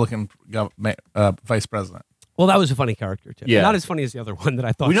the Republican vice president. Well, that was a funny character, too. Yeah. Not as funny as the other one that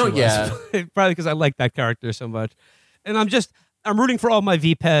I thought We don't- she was. Probably because I like that character so much. And I'm rooting for all my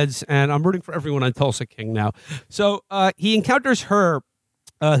Veep heads, and I'm rooting for everyone on Tulsa King now. So he encounters her,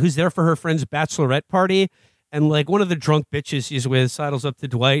 who's there for her friend's bachelorette party, and like one of the drunk bitches she's with sidles up to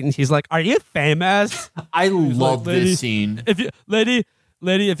Dwight, and she's like, "Are you famous?" I love like, this scene. If you, lady,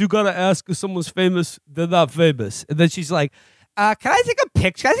 if you gotta ask if someone's famous, they're not famous. And then she's like, "Can I take a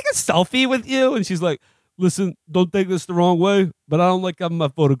picture? Can I take a selfie with you?" And she's like, "Listen, don't take this the wrong way, but I don't like having my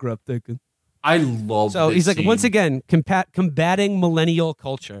photograph taken." I love So this he's like, scene. once again, combating millennial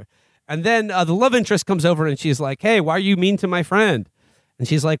culture. And then the love interest comes over and she's like, "Hey, why are you mean to my friend?" And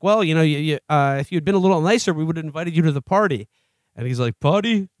she's like, "Well, you if you'd been a little nicer, we would have invited you to the party." And he's like,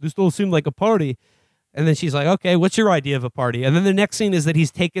 "Party? This don't seem like a party." And then she's like, "Okay, what's your idea of a party?" And then the next scene is that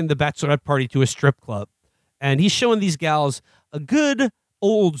he's taken the bachelorette party to a strip club. And he's showing these gals a good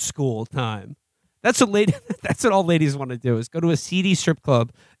old school time. That's what all ladies want to do, is go to a seedy strip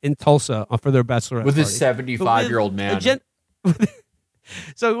club in Tulsa for their bachelorette with party. a 75-year-old man.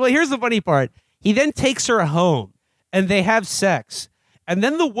 So, well, here's the funny part. He then takes her home, and they have sex. And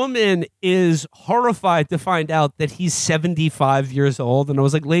then the woman is horrified to find out that he's 75 years old. And I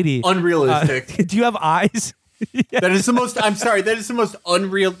was like, "Lady, Unrealistic. do you have eyes?" That is the most. I'm sorry. That is the most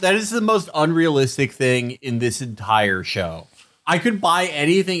unreal. That is the most unrealistic thing in this entire show. I could buy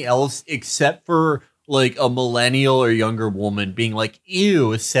anything else except for like a millennial or younger woman being like,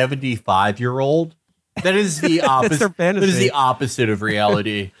 "Ew, a 75-year-old." That is the opposite. their fantasy. That is the opposite of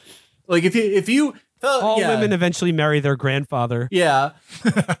reality. Like if you All yeah. women eventually marry their grandfather. Yeah.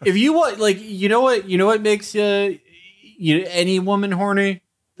 If you want, like, you know what makes any woman horny,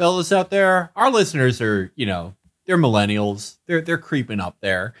 fellas out there? Our listeners are, they're millennials. They're creeping up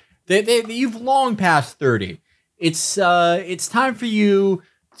there. You've long passed 30. It's time for you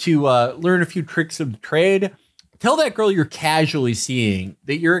to learn a few tricks of the trade. Tell that girl you're casually seeing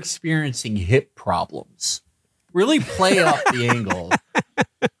that you're experiencing hip problems. Really play up the angle.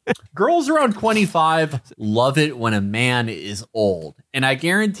 Girls around 25 love it when a man is old. And I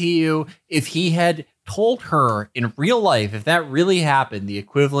guarantee you, if he had told her in real life, if that really happened, the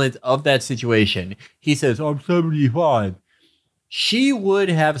equivalent of that situation, he says, "I'm 75. She would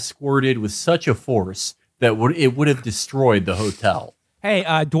have squirted with such a force that it would have destroyed the hotel. Hey,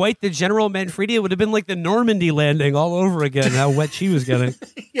 Dwight the General Manfredi, it would have been like the Normandy landing all over again, how wet she was getting.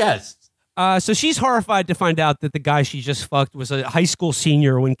 Yes. So she's horrified to find out that the guy she just fucked was a high school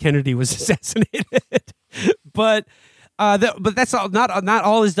senior when Kennedy was assassinated. But that's all, not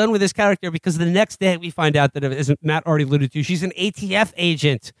all is done with this character, because the next day we find out that, as Matt already alluded to, she's an ATF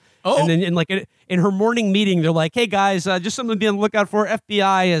agent. Oh. And then in her morning meeting, they're like, "Hey guys, just something to be on the lookout for.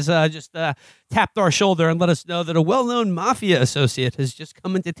 FBI has just tapped our shoulder and let us know that a well-known mafia associate has just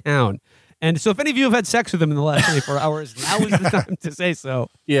come into town. And so if any of you have had sex with him in the last 24 hours, now is the time to say so."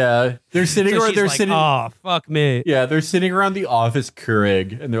 Yeah. They're sitting So around. she's They're like, sitting. "Oh, fuck me." Yeah, they're sitting around the office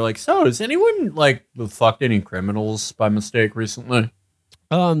Keurig, and they're like, "So, has anyone like fucked any criminals by mistake recently?"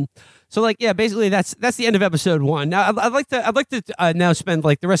 So basically that's the end of episode 1. Now I'd like to now spend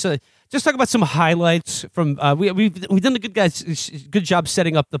like the rest of just talk about some highlights from we've done a good job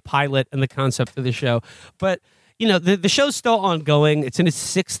setting up the pilot and the concept of the show, but the show's still ongoing. It's in its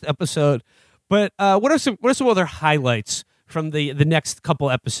 6th episode, but what are some other highlights from the next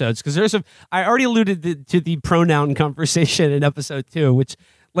couple episodes? Because I already alluded to the pronoun conversation in episode 2, which,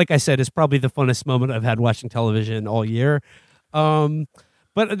 like I said, is probably the funnest moment I've had watching television all year.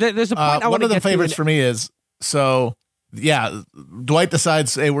 But there's a point one of the favorites for me is, Dwight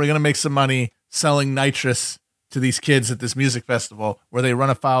decides, hey, we're going to make some money selling nitrous to these kids at this music festival, where they run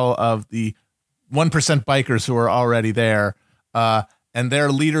afoul of the 1% bikers who are already there. And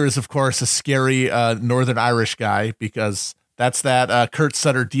their leader is, of course, a scary Northern Irish guy, because that's that Kurt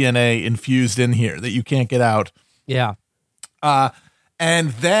Sutter DNA infused in here that you can't get out. Yeah.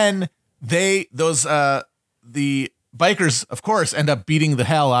 And then the bikers, of course, end up beating the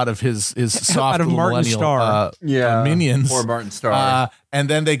hell out of his soft out of Martin millennial Starr. minions. Or Martin Starr. And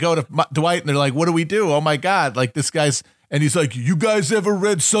then they go to Dwight and they're like, "What do we do? Oh my God. Like, this guy's," And he's like, you guys ever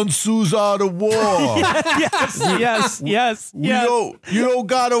read Sun Tzu's Art of War? yes. You don't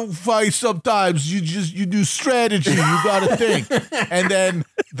gotta fight sometimes. You do strategy. You gotta think. And then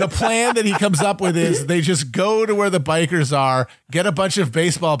the plan that he comes up with is they just go to where the bikers are, get a bunch of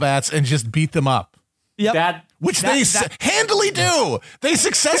baseball bats, and just beat them up. Yep. They handily do. They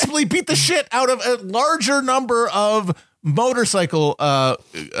successfully beat the shit out of a larger number of motorcycle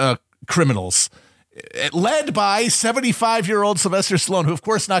criminals, led by 75-year-old Sylvester Stallone, who of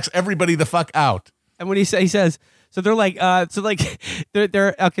course knocks everybody the fuck out. And when he says, so they're like,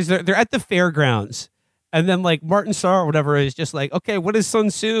 they're at the fairgrounds, and then like Martin Starr or whatever is just like, okay, what does Sun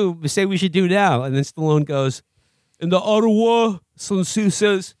Tzu say we should do now? And then Stallone goes, in the Art of War, Sun Tzu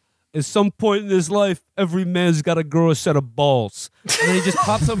says, at some point in his life, every man's got to grow a set of balls. And then he just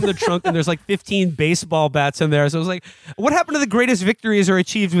pops up in the trunk, and there's like 15 baseball bats in there. So I was like, what happened to the greatest victories are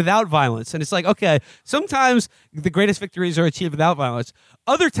achieved without violence? And it's like, okay, sometimes the greatest victories are achieved without violence.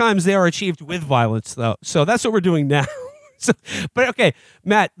 Other times they are achieved with violence, though. So that's what we're doing now. But okay,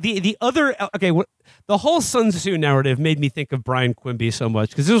 Matt, the whole Sun Tzu narrative made me think of Brian Quimby so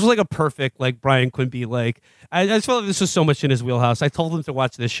much, because this was like a perfect like Brian Quimby, like I just felt like this was so much in his wheelhouse. I told him to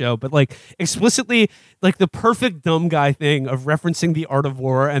watch this show, but like explicitly like the perfect dumb guy thing of referencing the Art of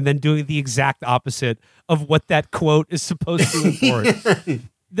War and then doing the exact opposite of what that quote is supposed to import.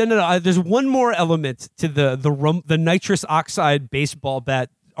 No, there's one more element to the nitrous oxide baseball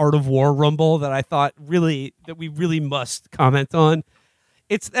bat Art of War rumble that I thought we really must comment on.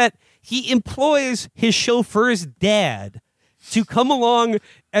 It's that he employs his chauffeur's dad to come along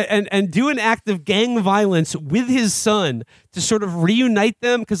and do an act of gang violence with his son to sort of reunite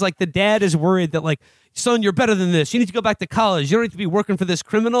them, because like the dad is worried that like, son, you're better than this. You need to go back to college. You don't need to be working for this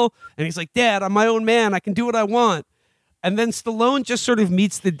criminal. And he's like, Dad, I'm my own man. I can do what I want. And then Stallone just sort of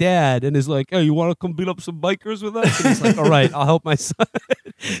meets the dad and is like, hey, you want to come beat up some bikers with us? And he's like, all right, I'll help my son.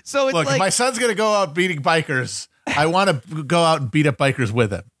 So it's look, like, if my son's going to go out beating bikers, I want to go out and beat up bikers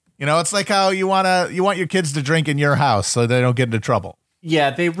with him. You know, it's like how you want your kids to drink in your house so they don't get into trouble. Yeah,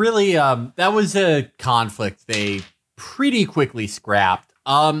 they really, that was a conflict they pretty quickly scrapped.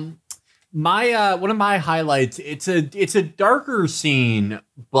 One of my highlights, it's a darker scene,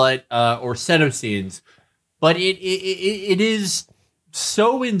 but, or set of scenes, but it is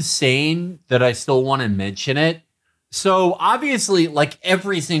so insane that I still want to mention it. So obviously, like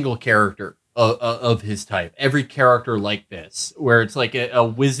every single character of his type, every character like this, where it's like a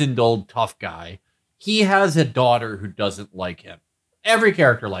wizened old tough guy, he has a daughter who doesn't like him. Every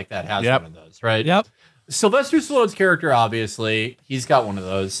character like that has one of those, right? Yep. Sylvester Stallone's character, obviously, he's got one of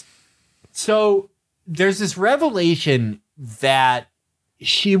those. So there's this revelation that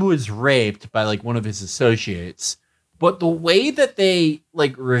she was raped by like one of his associates, but the way that they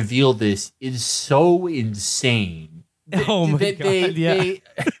like reveal this is so insane. Oh my God! Yeah.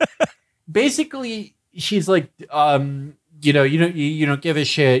 Basically, she's like, you don't give a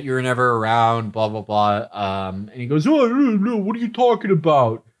shit. You're never around. Blah blah blah. And he goes, oh, no, what are you talking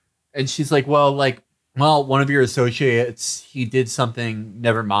about? And she's like, well, one of your associates, he did something.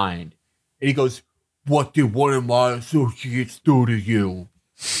 Never mind. And he goes, what did one of my associates do to you?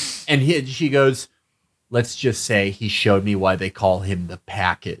 And she goes, let's just say he showed me why they call him the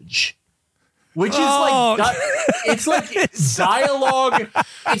package. Which is like, it's like dialogue.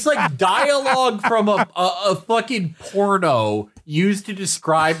 It's like dialogue from a fucking porno used to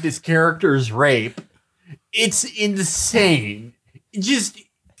describe this character's rape. It's insane. Just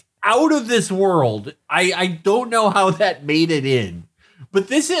out of this world. I don't know how that made it in. But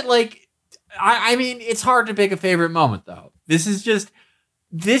this is like, I mean, it's hard to pick a favorite moment, though. This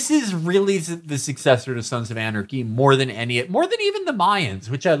is really the successor to Sons of Anarchy more than even the Mayans,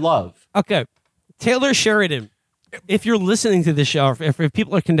 which I love. Okay. Taylor Sheridan, if you're listening to the show, if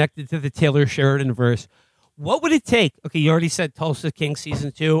people are connected to the Taylor Sheridan verse, what would it take? Okay, you already said Tulsa King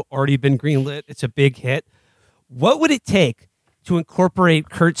Season 2, already been greenlit. It's a big hit. What would it take to incorporate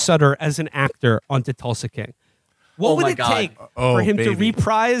Kurt Sutter as an actor onto Tulsa King? What would it take for him to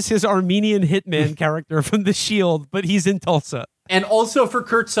reprise his Armenian hitman character from The Shield, but he's in Tulsa? And also for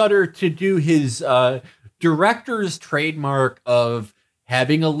Kurt Sutter to do his director's trademark of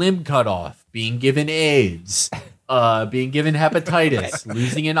having a limb cut off, being given AIDS, being given hepatitis,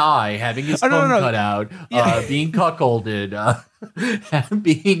 losing an eye, having his tongue cut out, being cuckolded,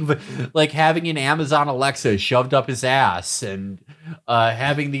 being like having an Amazon Alexa shoved up his ass, and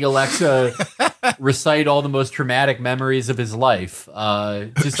having the Alexa recite all the most traumatic memories of his life.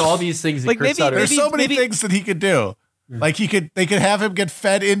 Just all these things. Like there's so many things that he could do. Like they could have him get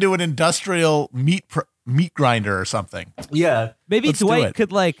fed into an industrial meat grinder or something. Yeah, maybe Dwight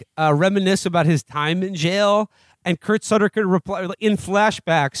could like reminisce about his time in jail and Kurt Sutter could reply in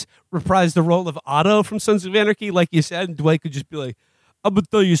flashbacks, reprise the role of Otto from Sons of Anarchy, like you said, and Dwight could just be like, "I'm gonna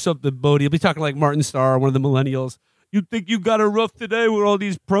tell you something, Bodie." He'll be talking like Martin Starr, one of the millennials. "You think you got it rough today with all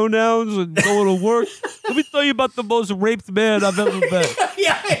these pronouns and going to work? Let me tell you about the most raped man I've ever met. Let me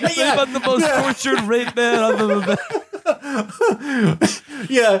tell you about the most tortured raped man I've ever met."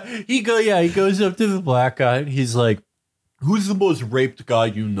 He goes up to the black guy and he's like, "Who's the most raped guy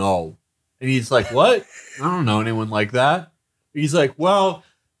you know?" And he's like, "What? I don't know anyone like that." He's like, "Well,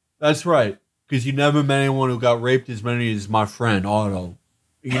 that's right, because you never met anyone who got raped as many as my friend Otto.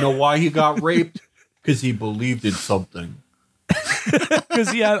 You know why he got raped? Because he believed in something."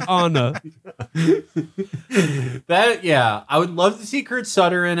 Because he had honor. I would love to see Kurt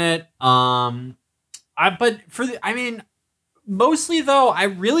Sutter in it. Mostly though, I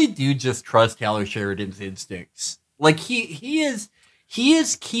really do just trust Taylor Sheridan's instincts. Like he is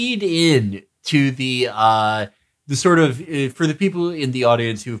keyed in to the sort of for the people in the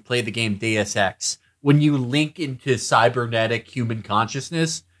audience who have played the game Deus Ex, when you link into cybernetic human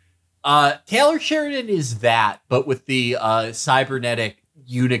consciousness, Taylor Sheridan is that, but with the cybernetic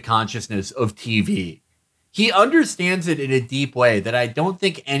unit consciousness of TV. He understands it in a deep way that I don't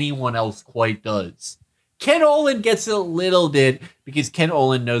think anyone else quite does. Ken Olin gets it a little bit because Ken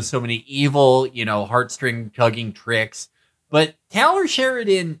Olin knows so many evil, heartstring tugging tricks. But Taylor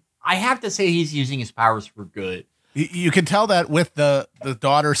Sheridan, I have to say he's using his powers for good. You can tell that with the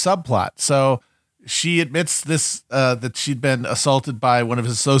daughter subplot. So she admits this, that she'd been assaulted by one of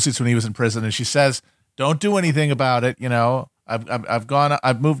his associates when he was in prison. And she says, "Don't do anything about it.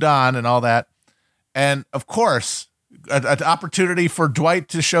 I've moved on," and all that. And of course, an opportunity for Dwight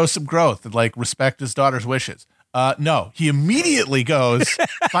to show some growth and like respect his daughter's wishes. No, he immediately goes,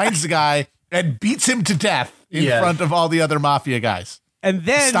 finds the guy and beats him to death in front of all the other mafia guys. And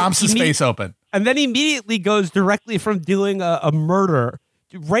then stomps his face open. And then immediately goes directly from doing a murder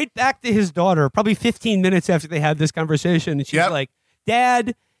right back to his daughter, probably 15 minutes after they had this conversation. And she's like,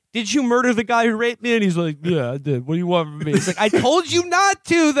 "Dad, did you murder the guy who raped me?" And he's like, "Yeah, I did. What do you want from me?" It's like, "I told you not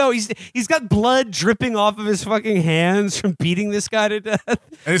to, though." He's got blood dripping off of his fucking hands from beating this guy to death. And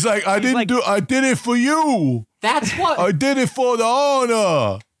he's like, I did it for you. That's what I did it for the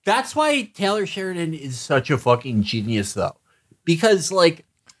honor. That's why Taylor Sheridan is such a fucking genius, though. Because, like,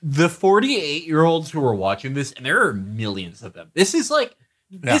 the 48-year-olds who are watching this, and there are millions of them. This is going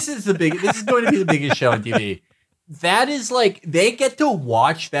to be the biggest show on TV. That is like, they get to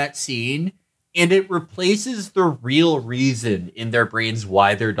watch that scene and it replaces the real reason in their brains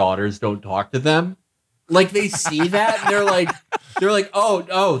why their daughters don't talk to them. Like, they see that and they're like,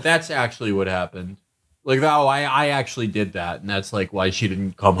 oh, that's actually what happened. Like, oh, I actually did that. And that's like why she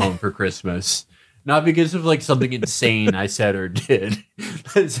didn't come home for Christmas. Not because of like something insane I said or did.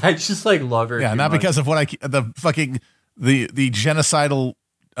 I just like love her. Yeah, not much. Because of what the genocidal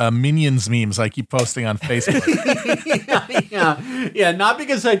Minions memes I keep posting on Facebook. yeah. Not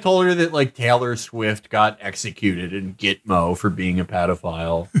because I told her that like Taylor Swift got executed in Gitmo for being a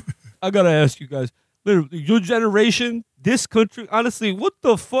pedophile. I gotta ask you guys, literally, your generation, this country, honestly, what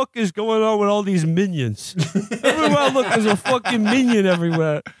the fuck is going on with all these minions? Everywhere I look, there's a fucking minion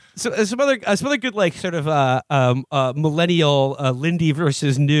everywhere. So some other good like sort of millennial Lindy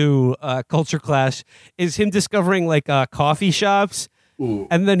versus new culture clash is him discovering like coffee shops. Ooh.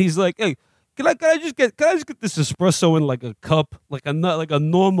 And then he's like, "Hey, can I just get this espresso in like a cup, like a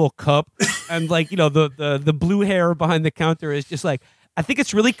normal cup?" And like, the blue hair behind the counter is just like, "I think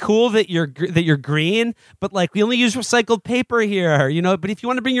it's really cool that you're green, but like we only use recycled paper here, But if you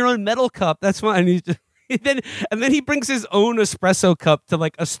want to bring your own metal cup, that's fine." And he's just, and then he brings his own espresso cup to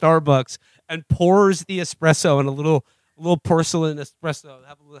like a Starbucks and pours the espresso in a little porcelain espresso.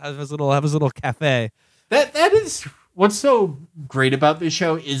 Have his little cafe. That is what's so great about this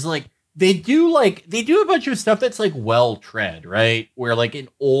show is like they do a bunch of stuff that's like well tread, right? Where like an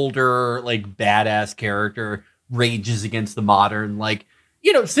older like badass character rages against the modern, like,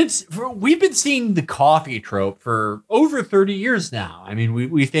 since we've been seeing the coffee trope for over 30 years now. I mean,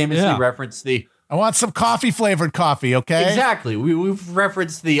 we famously referenced I want some coffee flavored coffee, okay? Exactly. We've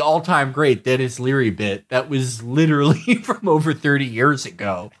referenced the all-time great Dennis Leary bit that was literally from over 30 years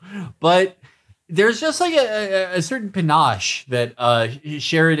ago. But there's just like a certain panache that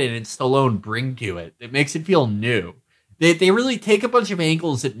Sheridan and Stallone bring to it that makes it feel new. They really take a bunch of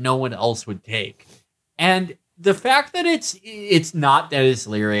angles that no one else would take. And the fact that it's not Dennis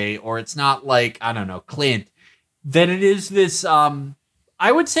Leary or it's not like, I don't know, Clint, that it is this,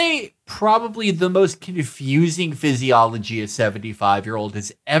 I would say probably the most confusing physiology a 75-year-old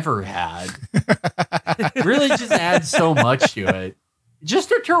has ever had. Really just adds so much to it.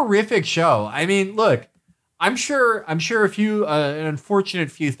 Just a terrific show. I mean, look, I'm sure a few, an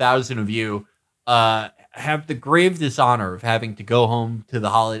unfortunate few thousand of you, have the grave dishonor of having to go home for the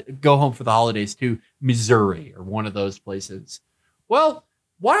holidays to Missouri or one of those places. Well,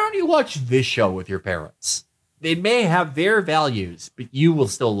 why don't you watch this show with your parents? They may have their values, but you will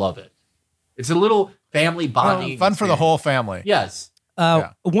still love it. It's a little family bonding. Fun for the whole family. Yes.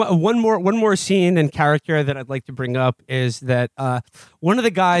 One more scene and character that I'd like to bring up is that one of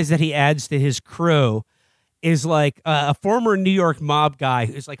the guys that he adds to his crew is like a former New York mob guy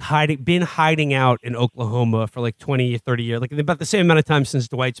who's like been hiding out in Oklahoma for like 20 or 30 years, like about the same amount of time since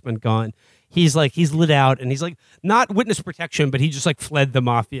Dwight's been gone. He's lit out and he's like not witness protection, but he just like fled the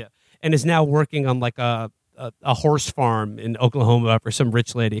mafia and is now working on like a horse farm in Oklahoma for some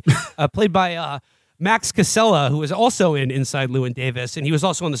rich lady, played by Max Casella, who was also in Inside Llewyn Davis, and he was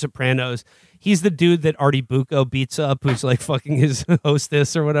also on The Sopranos. He's the dude that Artie Bucco beats up, who's like fucking his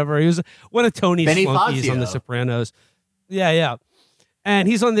hostess or whatever. He was one of Tony's flunkies on The Sopranos. Yeah. And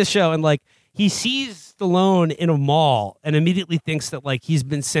he's on this show, and like he sees Stallone in a mall and immediately thinks that like he's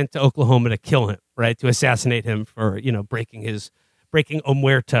been sent to Oklahoma to kill him, right? To assassinate him for, breaking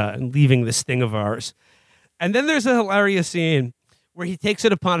Omerta and leaving this thing of ours. And then there's a hilarious scene where he takes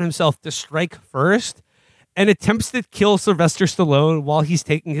it upon himself to strike first and attempts to kill Sylvester Stallone while he's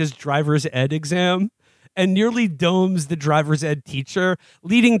taking his driver's ed exam and nearly domes the driver's ed teacher,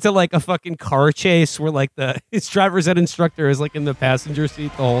 leading to like a fucking car chase where like his driver's ed instructor is like in the passenger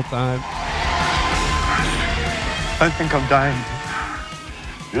seat the whole time. I think I'm dying.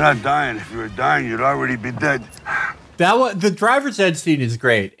 You're not dying. If you were dying, you'd already be dead. The driver's ed scene is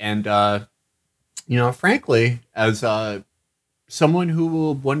great. And, frankly, as someone who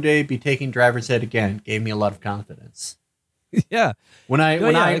will one day be taking driver's ed again, gave me a lot of confidence. Yeah.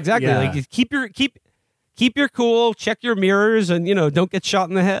 Exactly. Yeah. Like keep your cool, check your mirrors, and don't get shot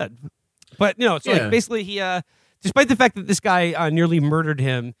in the head. But like basically he despite the fact that this guy nearly murdered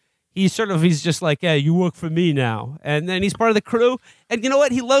him, he's just like, yeah, you work for me now. And then he's part of the crew. And you know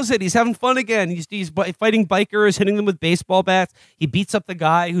what? He loves it. He's having fun again. He's fighting bikers, hitting them with baseball bats. He beats up the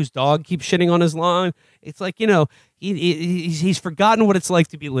guy whose dog keeps shitting on his lawn. It's like, he's forgotten what it's like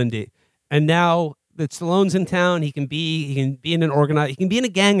to be Lindy. And now that Stallone's in town, he can be in a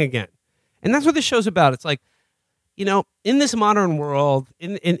gang again. And that's what this show's about. It's like, in this modern world,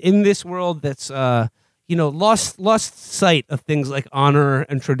 in this world that's, lost sight of things like honor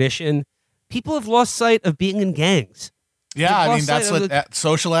and tradition. People have lost sight of being in gangs. Yeah, I mean, that's what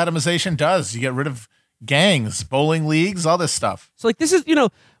social atomization does. You get rid of gangs, bowling leagues, all this stuff. So like this is,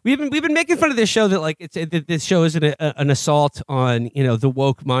 we've been making fun of this show that like this show is an assault on, the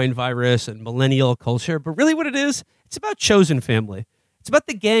woke mind virus and millennial culture. But really what it is, it's about chosen family. It's about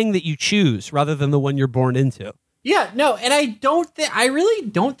the gang that you choose rather than the one you're born into. Yeah, no, and I really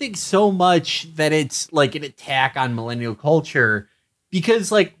don't think so much that it's like an attack on millennial culture,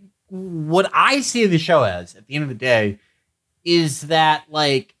 because like what I see the show as at the end of the day is that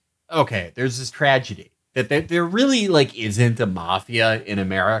like, okay, there's this tragedy that there really like isn't a mafia in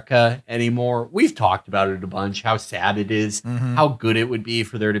America anymore. We've talked about it a bunch, how sad it is, how good it would be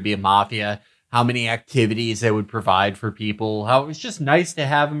for there to be a mafia, how many activities they would provide for people, how it was just nice to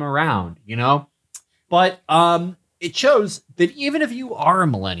have them around, But it shows that even if you are a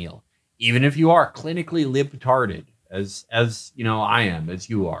millennial, even if you are clinically libtarded, as I am, as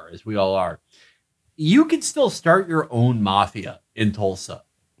you are, as we all are, you can still start your own mafia in Tulsa.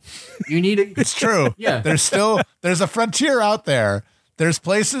 You need it. It's true. Yeah. There's a frontier out there. There's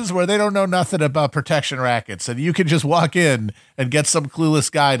places where they don't know nothing about protection rackets, and you can just walk in and get some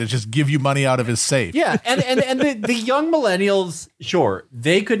clueless guy to just give you money out of his safe. Yeah, and the young millennials, sure,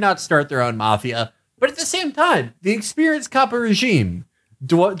 they could not start their own mafia, but at the same time, the experienced copper regime,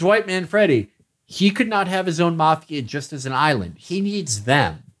 Dwight Manfredi, he could not have his own mafia just as an island. He needs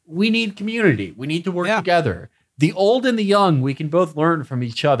them. We need community. We need to work together. The old and the young, we can both learn from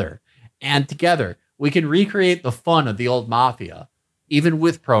each other, and together we can recreate the fun of the old mafia. Even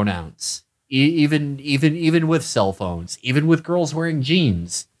with pronouns, even with cell phones, even with girls wearing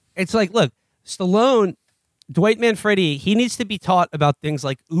jeans. It's like, look, Stallone, Dwight Manfredi, he needs to be taught about things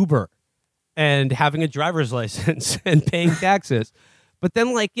like Uber and having a driver's license and paying taxes. But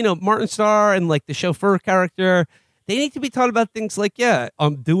then like, Martin Starr and like the chauffeur character, they need to be taught about things like,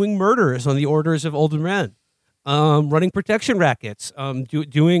 doing murders on the orders of older men, running protection rackets,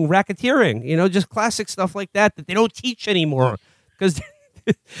 doing racketeering, just classic stuff like that they don't teach anymore. Because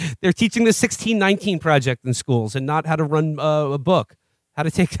they're teaching the 1619 project in schools and not how to run a book,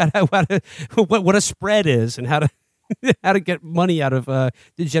 what a spread is, and how to get money out of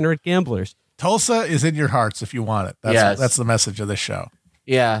degenerate gamblers. Tulsa is in your hearts if you want it. That's the message of this show.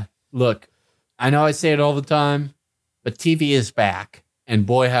 Yeah, look, I know I say it all the time, but TV is back, and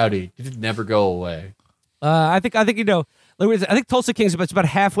boy howdy, did it never go away. I think I think Tulsa King's about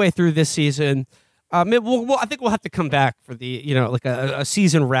halfway through this season. I think we'll have to come back for the like a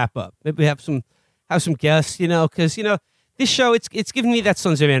season wrap up. Maybe have some guests, because this show it's giving me that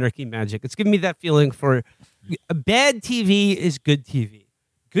Sons of Anarchy magic. It's giving me that feeling for bad TV is good TV.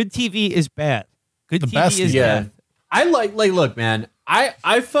 Good TV is bad. Good TV is bad. I like look, man.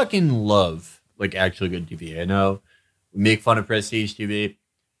 I fucking love actually good TV. I know we make fun of prestige TV.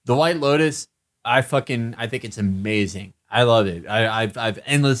 The White Lotus, I think it's amazing. I love it. I've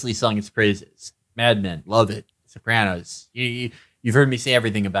endlessly sung its praises. Mad Men, love it. Sopranos, you've heard me say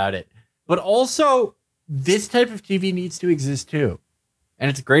everything about it. But also, this type of TV needs to exist too, and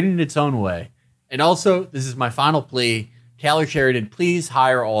it's great in its own way. And also, this is my final plea: Taylor Sheridan, please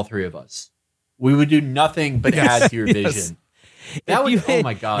hire all three of us. We would do nothing but add to your vision. That would. Oh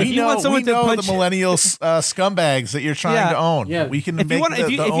my god! We know the millennial scumbags that you're trying to own. Yeah. We can make the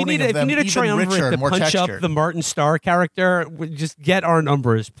owning of them even richer and more punch textured. Up the Martin Starr character, just get our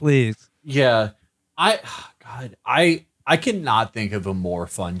numbers, please. Yeah, I cannot think of a more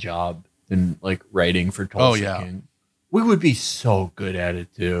fun job than writing for Tulsa King. We would be so good at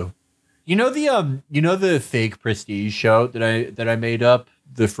it too. The fake prestige show that I made up,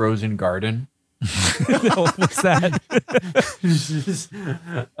 The Frozen Garden. No, what's that?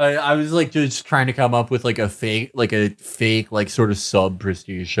 I was just trying to come up with a fake sort of sub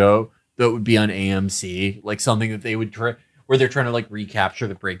prestige show that would be on AMC, something that they would try, where they're trying to recapture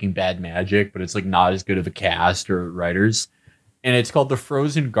the Breaking Bad magic, but it's not as good of a cast or writers. And it's called The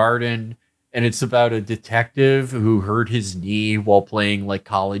Frozen Garden, and it's about a detective who hurt his knee while playing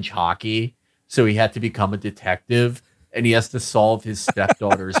college hockey, so he had to become a detective, and he has to solve his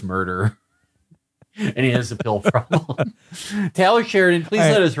stepdaughter's murder. And he has a pill problem. Taylor Sheridan, please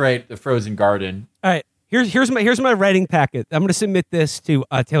let us write The Frozen Garden. All right, here's my writing packet. I'm going to submit this to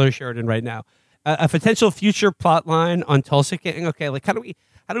Taylor Sheridan right now. A potential future plot line on Tulsa King. Okay, how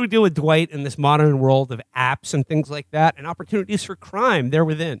do we deal with Dwight in this modern world of apps and things like that, and opportunities for crime there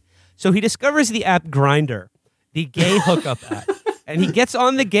within? So he discovers the app Grindr, the gay hookup app, and he gets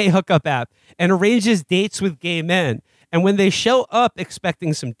on the gay hookup app and arranges dates with gay men. And when they show up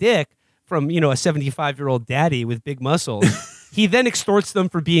expecting some dick from, a 75-year-old daddy with big muscles, he then extorts them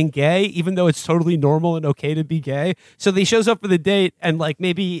for being gay, even though it's totally normal and okay to be gay. So he shows up for the date and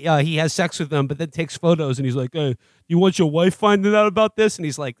maybe he has sex with them, but then takes photos and he's like, hey, you want your wife finding out about this? And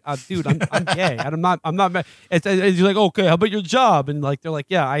he's like, dude, I'm gay. I'm not. He's like, okay, how about your job? And they're like,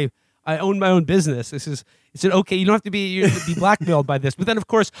 yeah, I own my own business. It's an okay. You don't have to be blackmailed by this. But then, of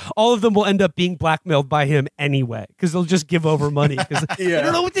course, all of them will end up being blackmailed by him anyway because they'll just give over money because they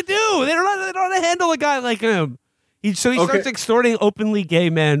don't know what to do. They don't know how to handle a guy like him. He starts extorting openly gay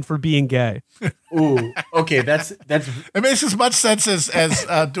men for being gay. Ooh, okay, that's. It makes as much sense as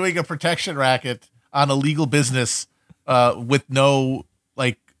doing a protection racket on a legal business with no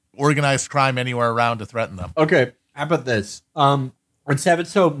organized crime anywhere around to threaten them. Okay, how about this? On 7,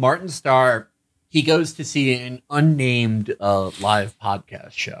 so Martin Starr, he goes to see an unnamed live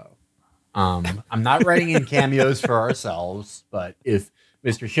podcast show. I'm not writing in cameos for ourselves, but if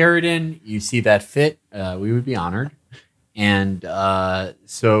Mr. Sheridan, you see that fit, we would be honored. And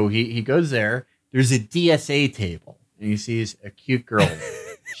so he goes there. There's a DSA table, and he sees a cute girl.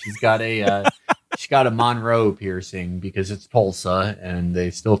 She's got a Monroe piercing because it's Tulsa, and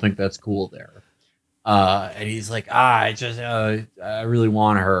they still think that's cool there. And he's like, I really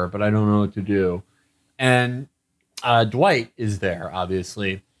want her, but I don't know what to do. And Dwight is there,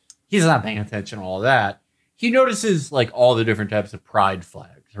 obviously. He's not paying attention to all that. He notices all the different types of pride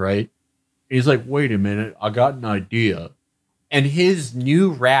flags, right? He's like, wait a minute, I got an idea. And his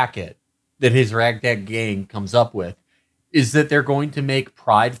new racket that his ragtag gang comes up with is that they're going to make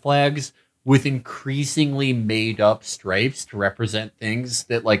pride flags with increasingly made up stripes to represent things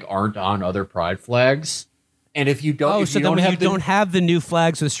that aren't on other pride flags. And if you don't, don't have the new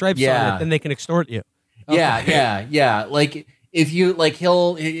flags with stripes on it, then they can extort you. Yeah. If you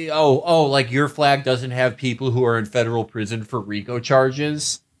your flag doesn't have people who are in federal prison for RICO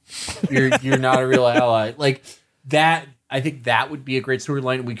charges, you're not a real ally. That, I think that would be a great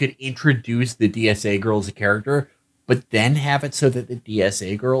storyline. We could introduce the DSA girl as a character, but then have it so that the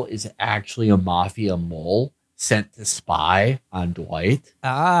DSA girl is actually a mafia mole sent to spy on Dwight.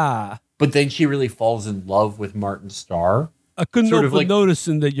 Ah. But then she really falls in love with Martin Starr. I couldn't help but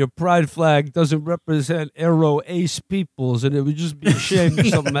noticing that your pride flag doesn't represent Aero Ace peoples, and it would just be a shame if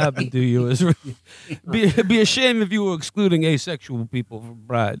something happened to you. It'd be a shame if you were excluding asexual people from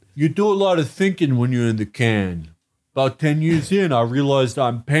pride. You do a lot of thinking when you're in the can. About 10 years in, I realized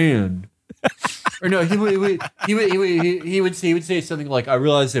I'm pan. Or no, he would say something like, "I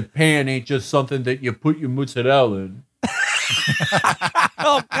realize that pan ain't just something that you put your mozzarella in."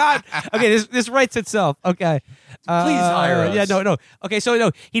 Oh God. Okay, this writes itself. Okay. Please hire us. Yeah, no. Okay, so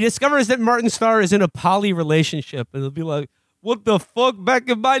no, he discovers that Martin Starr is in a poly relationship, and he'll be like, "What the fuck? Back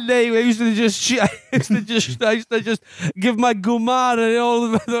in my day, I used to just give my gumad the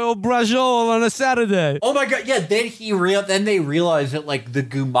old brajol on a Saturday." Oh my God! Yeah, then they realize that like the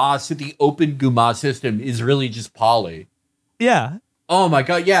open guma system is really just poly. Yeah. Oh my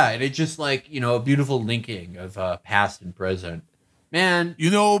God! Yeah, and it's just like a beautiful linking of past and present. Man,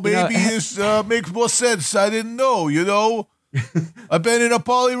 maybe this makes more sense. I didn't know. I've been in a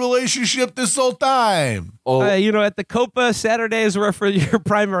poly relationship this whole time. At the Copa, Saturdays were for your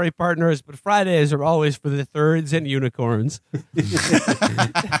primary partners, but Fridays are always for the thirds and unicorns.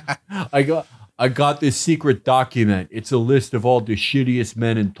 I got this secret document. It's a list of all the shittiest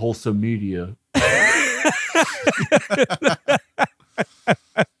men in Tulsa media.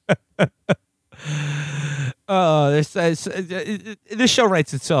 This show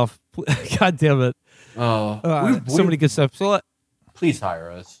writes itself. God damn it. So many good stuff. So please hire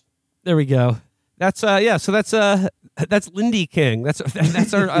us. There we go. That's that's Lindy King.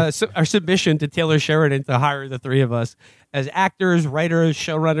 That's our submission to Taylor Sheridan to hire the three of us as actors, writers,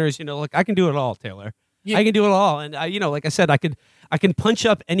 showrunners. Look, I can do it all, Taylor. Yeah. I can do it all, and like I said, I can punch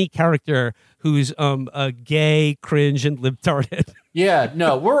up any character who's gay, cringe, and libtarded. Yeah,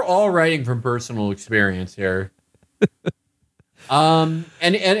 no, we're all writing from personal experience here. And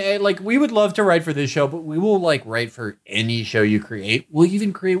like we would love to write for this show, but we will like write for any show you create. We'll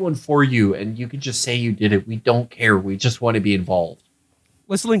even create one for you, and you can just say you did it. We don't care. We just want to be involved.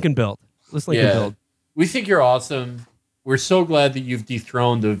 Let's link and build. Build. We think you're awesome. We're so glad that you've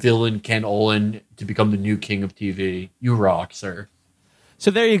dethroned the villain Ken Olin to become the new king of TV. You rock, sir. So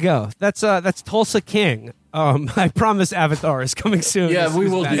there you go. That's Tulsa King. I promise Avatar is coming soon. Yeah, we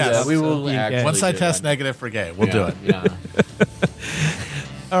will do that. We will. Once I test negative for gay, we'll do it. Yeah.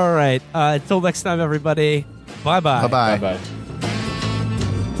 All right. Until next time, everybody. Bye-bye. Bye-bye. Bye-bye.